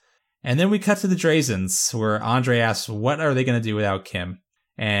hours. And then we cut to the Drazens, where Andre asks, what are they going to do without Kim?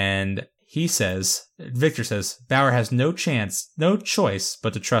 And Victor says, Bauer has no choice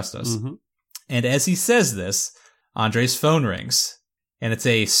but to trust us. Mhm. And as he says this, Andre's phone rings. And it's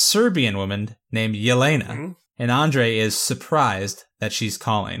a Serbian woman named Yelena. Mhm. And Andre is surprised that she's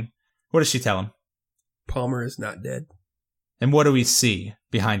calling. What does she tell him? Palmer is not dead. And what do we see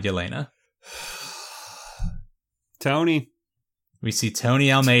behind Yelena? Tony. We see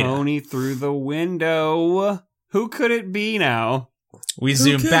Tony Almeida. Tony through the window. Who could it be now? We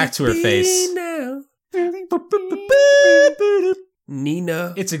zoom back to her face.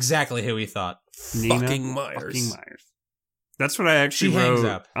 Nina It's exactly who we thought. Nina fucking Myers. Fucking Myers. That's what I actually She hangs wrote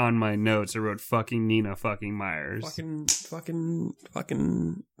up. on my notes. I wrote fucking Nina fucking Myers. Fucking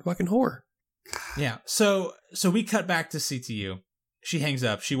whore. Yeah. So we cut back to CTU. She hangs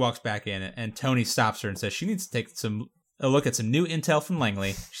up. She walks back in, and Tony stops her and says she needs to take a look at some new intel from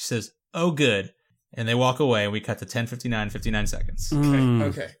Langley. She says, "Oh, good," and they walk away. And we cut to 10:59 seconds.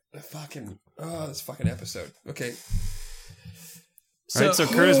 Okay. This fucking episode. Okay. All right, so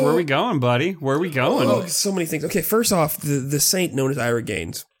Curtis, where are we going, buddy? Where are we going? Oh, so many things. Okay, first off, the saint known as Ira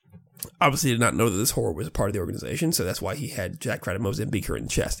Gaines obviously did not know that this whore was a part of the organization, so that's why he had Jack try to Mozambique her in the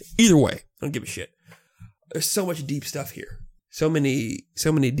chest. Either way, I don't give a shit. There's so much deep stuff here. So many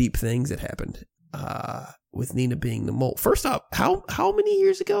deep things that happened with Nina being the mole. First off, how many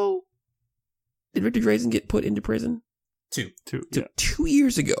years ago did Victor Drazen get put into prison? Two. 2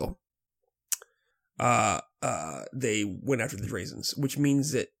 years ago. They went after the Drazens, which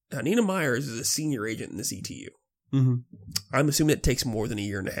means that Nina Myers is a senior agent in the CTU. Mm-hmm. I'm assuming it takes more than a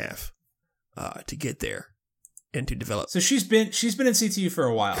year and a half to get there and to develop. So she's been in CTU for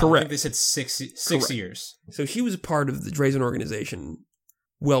a while. Correct. I think they said six Correct. years. So she was a part of the Drazen organization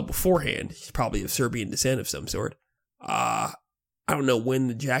well beforehand. She's probably of Serbian descent of some sort. I don't know when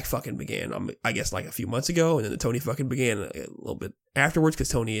the Jack fucking began. I guess like a few months ago, and then the Tony fucking began a little bit afterwards because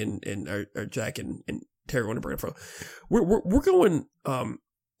Tony and Jack and Terry Wonderberg from. We're going.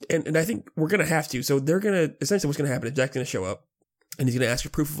 And I think we're gonna have to. So they're gonna essentially what's gonna happen is Jack's gonna show up, and he's gonna ask for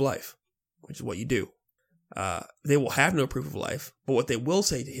proof of life, which is what you do. They will have no proof of life, but what they will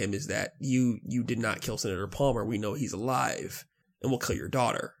say to him is that you did not kill Senator Palmer. We know he's alive, and we'll kill your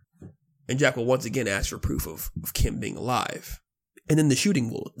daughter. And Jack will once again ask for proof of Kim being alive, and then the shooting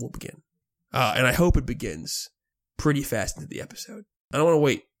will begin. And I hope it begins pretty fast into the episode. I don't want to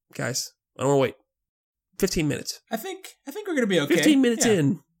wait, guys. I don't want to wait. 15 minutes. I think we're gonna be okay. 15 minutes Yeah.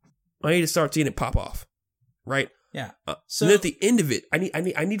 in, I need to start seeing it pop off, right? Yeah. So then at the end of it, I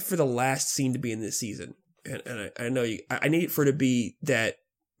need for the last scene to be in this season, and I know I need it for it to be that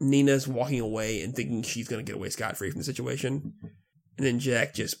Nina's walking away and thinking she's going to get away scot-free from the situation, and then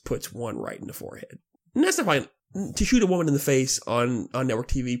Jack just puts one right in the forehead. And that's not fine. To shoot a woman in the face on network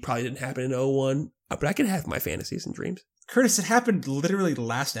TV probably didn't happen in 01, but I can have my fantasies and dreams. Curtis, it happened literally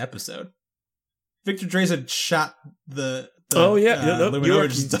last episode. Victor Drazen shot the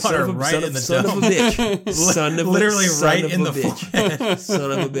Luminor's daughter right in the son dome. of a bitch. Literally right son in of the a bitch. forehead.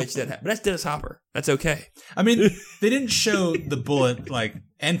 Son of a bitch. But that's Dennis Hopper. That's okay. I mean, they didn't show the bullet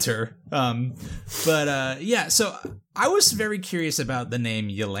enter. Yeah. So I was very curious about the name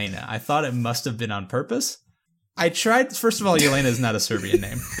Yelena. I thought it must have been on purpose. I tried. First of all, Yelena is not a Serbian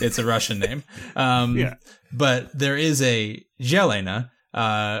name; it's a Russian name. Yeah. But there is a Jelena,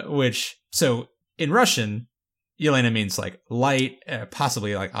 which in Russian, Yelena means light,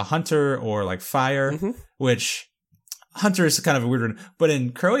 possibly like a hunter or like fire, which hunter is kind of a weird one. But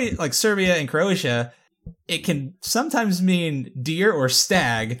in Serbia and Croatia, it can sometimes mean deer or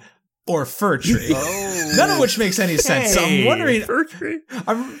stag or fir tree. None of which makes any sense. So I'm wondering, Fir tree.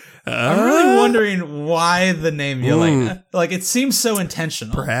 I'm really wondering why the name Yelena. It seems so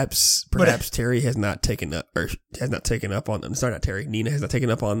intentional. Perhaps Terry has not taken up, or has not taken up on. I'm sorry, not Terry. Nina has not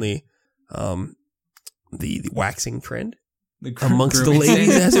taken up on the waxing trend. amongst the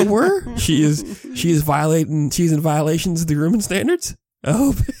ladies, as it were. She is violating. She's in violations of the grooming standards. I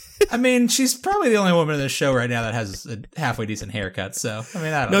hope. I mean, she's probably the only woman in the show right now that has a halfway decent haircut. So, I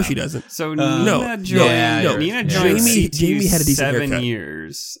mean, I don't know. No, she doesn't. So no. Nina Jamie joined Jamie had a decent 7 haircut.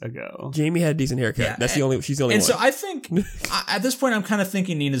 years ago. Jamie had a decent haircut. Yeah, That's the only. She's the only And one. so I think at this point, I'm kind of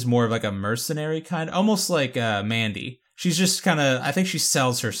thinking Nina's more of like a mercenary kind, almost like Mandy. She's just kind of. I think she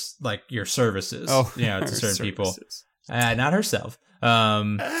sells her like your services. Oh, to certain people. services. Not herself.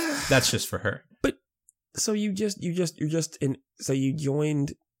 That's just for her. But so you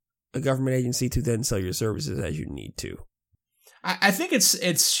joined a government agency to then sell your services as you need to. I think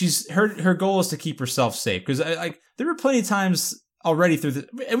it's she's her goal is to keep herself safe because like there were plenty of times already through the,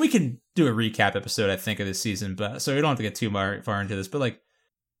 and we can do a recap episode I think of this season, but so we don't have to get too far into this, but like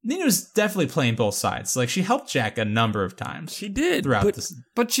Nina was definitely playing both sides. Like she helped Jack a number of times. She did throughout this.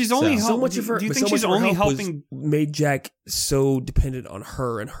 But she's only so much of her. Do you but think so she's much of her only help helping? made Jack so dependent on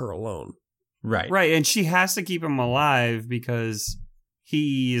her and her alone. Right. Right, and she has to keep him alive because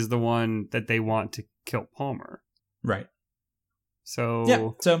he is the one that they want to kill Palmer. Right. So Yeah.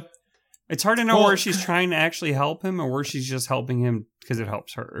 So it's hard to know Well- where she's trying to actually help him or where she's just helping him because it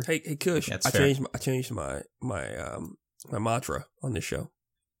helps her. Hey, Kush, That's I fair. changed my mantra on this show.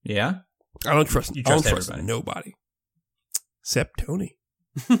 yeah. I don't trust. You I don't trust trust everybody. nobody except Tony.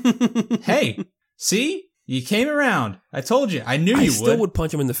 Hey, see, you came around. I told you. I knew I you still would. would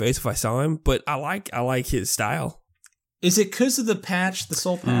punch him in the face if I saw him, but I like his style. Is it because of the patch, the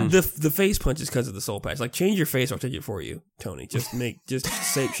soul patch? The face punch is because of the soul patch. Like change your face, I'll take it for you, Tony. Just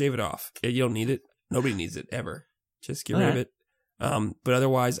shave it off. You don't need it. Nobody needs it ever. Just get rid of it. But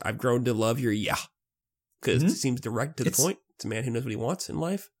otherwise, I've grown to love your because it seems direct to the point. It's a man who knows what he wants in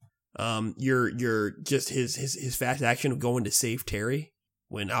life. You're just his fast action of going to save Terry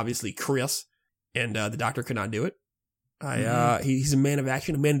when obviously Chris and the doctor could not do it. He's a man of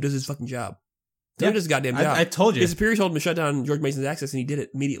action, a man who does his fucking job. He does his goddamn job. I told you. His superiors told him to shut down George Mason's access, and he did it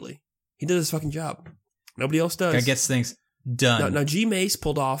immediately. He does his fucking job. Nobody else does. Guy gets things done. Now, G. Mace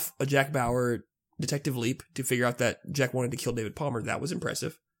pulled off a Jack Bauer detective leap to figure out that Jack wanted to kill David Palmer. That was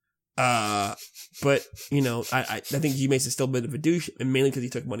impressive. But I think G. Mace is still a bit of a douche, and mainly because he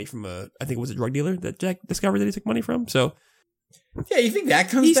took money from I think it was a drug dealer that Jack discovered that he took money from. So Yeah, you think that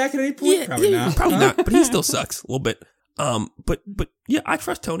comes back at any point? Probably not. Probably not. But he still sucks a little bit. But yeah, I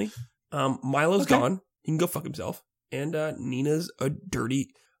trust Tony. Milo's gone. He can go fuck himself. And Nina's a dirty.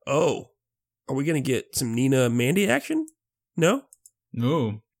 Oh, are we gonna get some Nina Mandy action? No.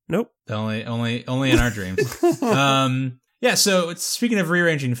 Ooh. Nope. Only in our dreams. Yeah. So speaking of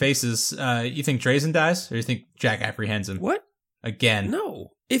rearranging faces, you think Drazen dies, or you think Jack apprehends him? What? Again? No.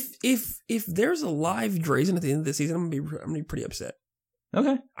 If there's a live Drazen at the end of the season, I'm gonna be pretty upset.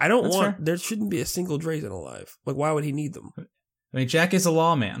 Okay. I don't That's want. fair. There shouldn't be a single Drazen alive. Like, why would he need them? I mean, Jack is a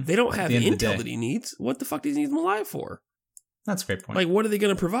lawman. They don't at have the end of the intel day. that he needs. What the fuck does he need them alive for? That's a great point. Like, what are they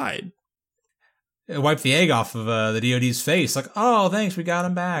gonna provide? Wipe the egg off of the DoD's face. Like, oh, thanks, we got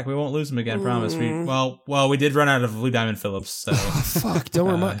him back. We won't lose him again. Promise. We did run out of Blue Diamond Phillips. So Oh, fuck! Don't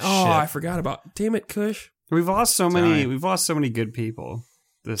remind. Oh, shit. I forgot about. Damn it, Kush. We've lost so many. Sorry. We've lost so many good people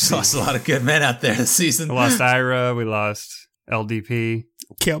this lost a season. lot of good men out there this season. We lost Ira. We lost LDP.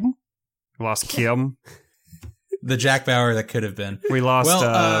 Kim. We lost Kim. The Jack Bauer that could have been. We lost.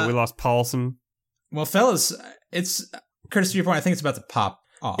 Well, we lost Paulson. Well, fellas, it's Curtis. To your point, I think it's about to pop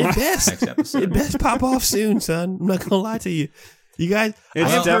off. It best. Next episode. It best pop off soon, son. I'm not gonna lie to you. You guys, It's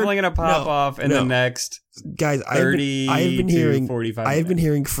I have definitely heard- going to pop no, off in no. the next Guys, 30 I have been to hearing 45 I have been minutes.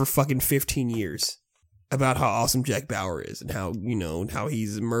 hearing for fucking 15 years about how awesome Jack Bauer is and how, how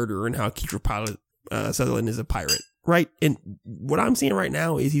he's a murderer and how Kiefer Pilot Sutherland is a pirate. Right? And what I'm seeing right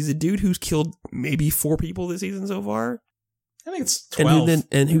now is he's a dude who's killed maybe 4 people this season so far. I think it's 12.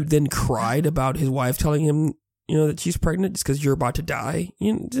 And who then cried about his wife telling him, that she's pregnant just because you're about to die.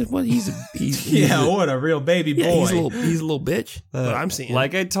 He's yeah, what a real baby boy. he's a little bitch. What I'm seeing.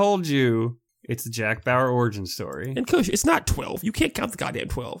 Like I told you, it's the Jack Bauer origin story. And Kush, it's not 12. You can't count the goddamn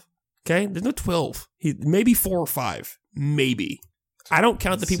 12. Okay? There's no 12. Maybe 4 or 5. Maybe. I don't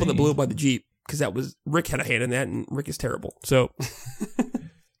count the people that blew up by the Jeep because Rick had a hand in that and Rick is terrible. So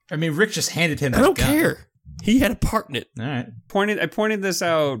I mean, Rick just handed him I his don't gun. care. He had a part in it. All right. I pointed this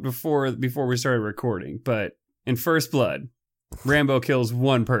out before we started recording, but in First Blood, Rambo kills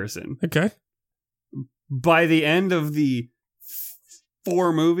 1 person. Okay. By the end of the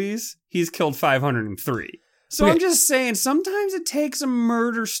 4 movies, he's killed 503. So Okay. I'm just saying, sometimes it takes a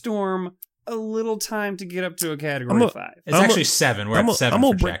murder storm a little time to get up to a category 5. It's actually 7. We're at 7 I'm for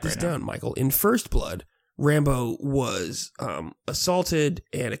gonna break Jack this right now. down, Michael. In First Blood, Rambo was assaulted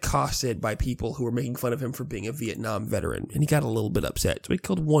and accosted by people who were making fun of him for being a Vietnam veteran, and he got a little bit upset, so he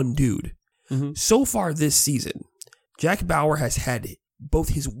killed one dude. Mm-hmm. So far this season, Jack Bauer has had both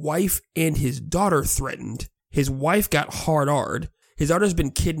his wife and his daughter threatened. His wife got hard-r'd. His daughter's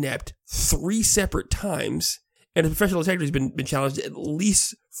been kidnapped 3 separate times, and his professional integrity has been challenged at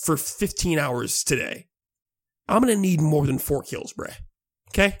least for 15 hours today. I'm going to need more than 4 kills, bruh.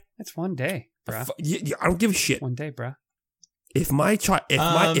 Okay? It's one day, bruh. I don't give a shit. One day, bruh. If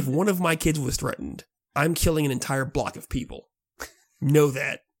one of my kids was threatened, I'm killing an entire block of people. Know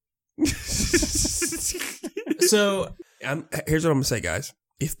that. So here's what I'm going to say, guys.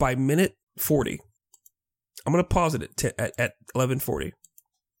 If by minute 40, I'm going to pause it at 11:40.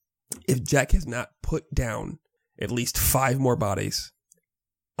 If Jack has not put down at least 5 more bodies,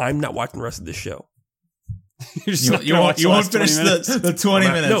 I'm not watching the rest of this show. You won't finish the 20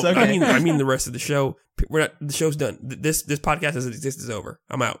 minutes. No, okay. I mean the rest of the show. The show's done. This podcast doesn't exist. Is over.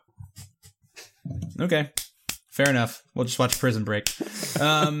 I'm out. Okay, fair enough. We'll just watch Prison Break.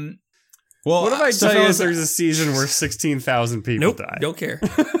 Well, what if I tell you there's a season where 16,000 people die? Don't care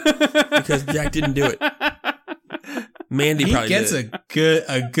because Jack didn't do it. Mandy probably gets did.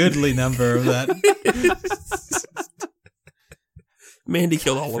 a goodly number of that. Mandy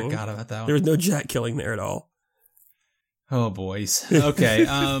killed all of them. Forgot about that one. There was no Jack killing there at all. Oh, boys. Okay.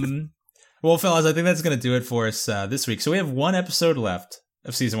 Well, fellas, I think that's going to do it for us this week. So we have 1 episode left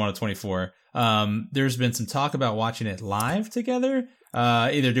of season 1 of 24. There's been some talk about watching it live together,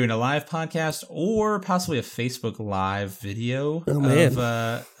 either doing a live podcast or possibly a Facebook live video of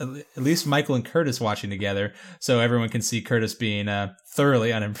at least Michael and Curtis watching together, so everyone can see Curtis being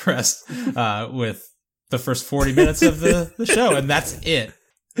thoroughly unimpressed with the first 40 minutes of the show, and that's it.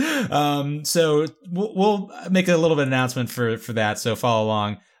 So we'll make a little bit of announcement for that, so follow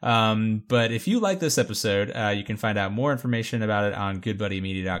along. But if you like this episode, you can find out more information about it on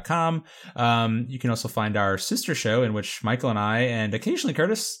goodbuddymedia.com. You can also find our sister show in which Michael and I, and occasionally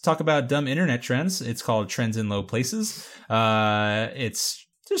Curtis, talk about dumb internet trends. It's called Trends in Low Places. It's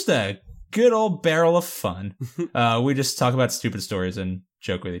just a good old barrel of fun. We just talk about stupid stories and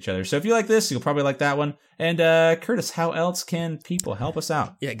joke with each other. So if you like this, you'll probably like that one. And Curtis, how else can people help us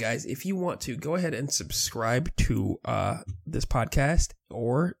out? Yeah, guys, if you want to, go ahead and subscribe to this podcast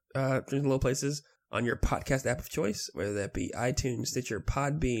or Trends in Low Places on your podcast app of choice, whether that be iTunes, Stitcher,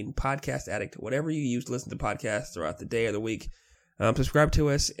 Podbean, Podcast Addict, whatever you use to listen to podcasts throughout the day or the week. Subscribe to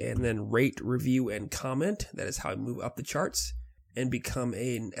us and then rate, review, and comment. That is how I move up the charts and become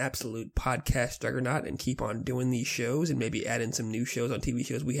an absolute podcast juggernaut and keep on doing these shows and maybe add in some new shows on TV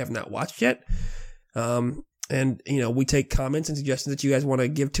shows we have not watched yet. And, we take comments and suggestions that you guys want to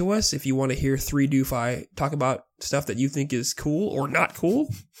give to us. If you want to hear 3 Doofy talk about stuff that you think is cool or not cool,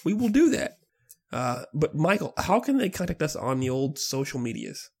 we will do that. But Michael, how can they contact us on the old social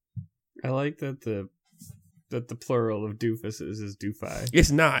medias? I like that the plural of doofuses is doofy.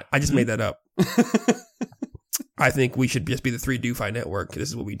 It's not. I just made that up. I think we should just be the 3 Doofy Network. This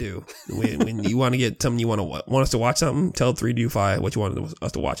is what we do. When you want to get something, you want us to watch something, tell 3 Doofy what you want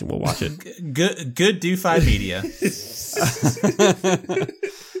us to watch, and we'll watch it. Good Doofy Media.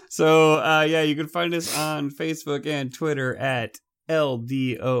 So, you can find us on Facebook and Twitter at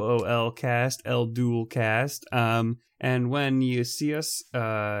LDOOLcast, LDoolcast. And when you see us,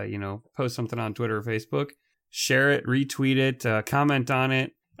 post something on Twitter or Facebook, share it, retweet it, comment on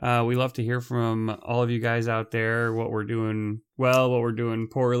it. We love to hear from all of you guys out there, what we're doing well, what we're doing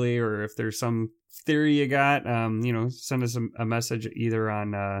poorly, or if there's some theory you got, send us a message either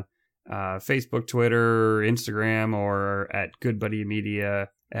on Facebook, Twitter, Instagram, or at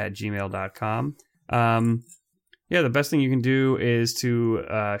goodbuddymedia@gmail.com. The best thing you can do is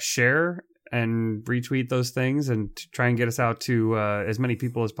to share and retweet those things and try and get us out to as many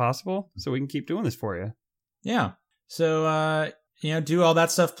people as possible so we can keep doing this for you. Yeah. So, do all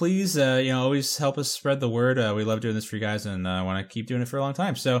that stuff, please. Always help us spread the word. We love doing this for you guys, and I want to keep doing it for a long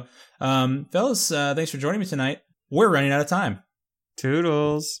time. So, fellas, thanks for joining me tonight. We're running out of time.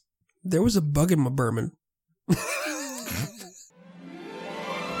 Toodles. There was a bug in my Berman.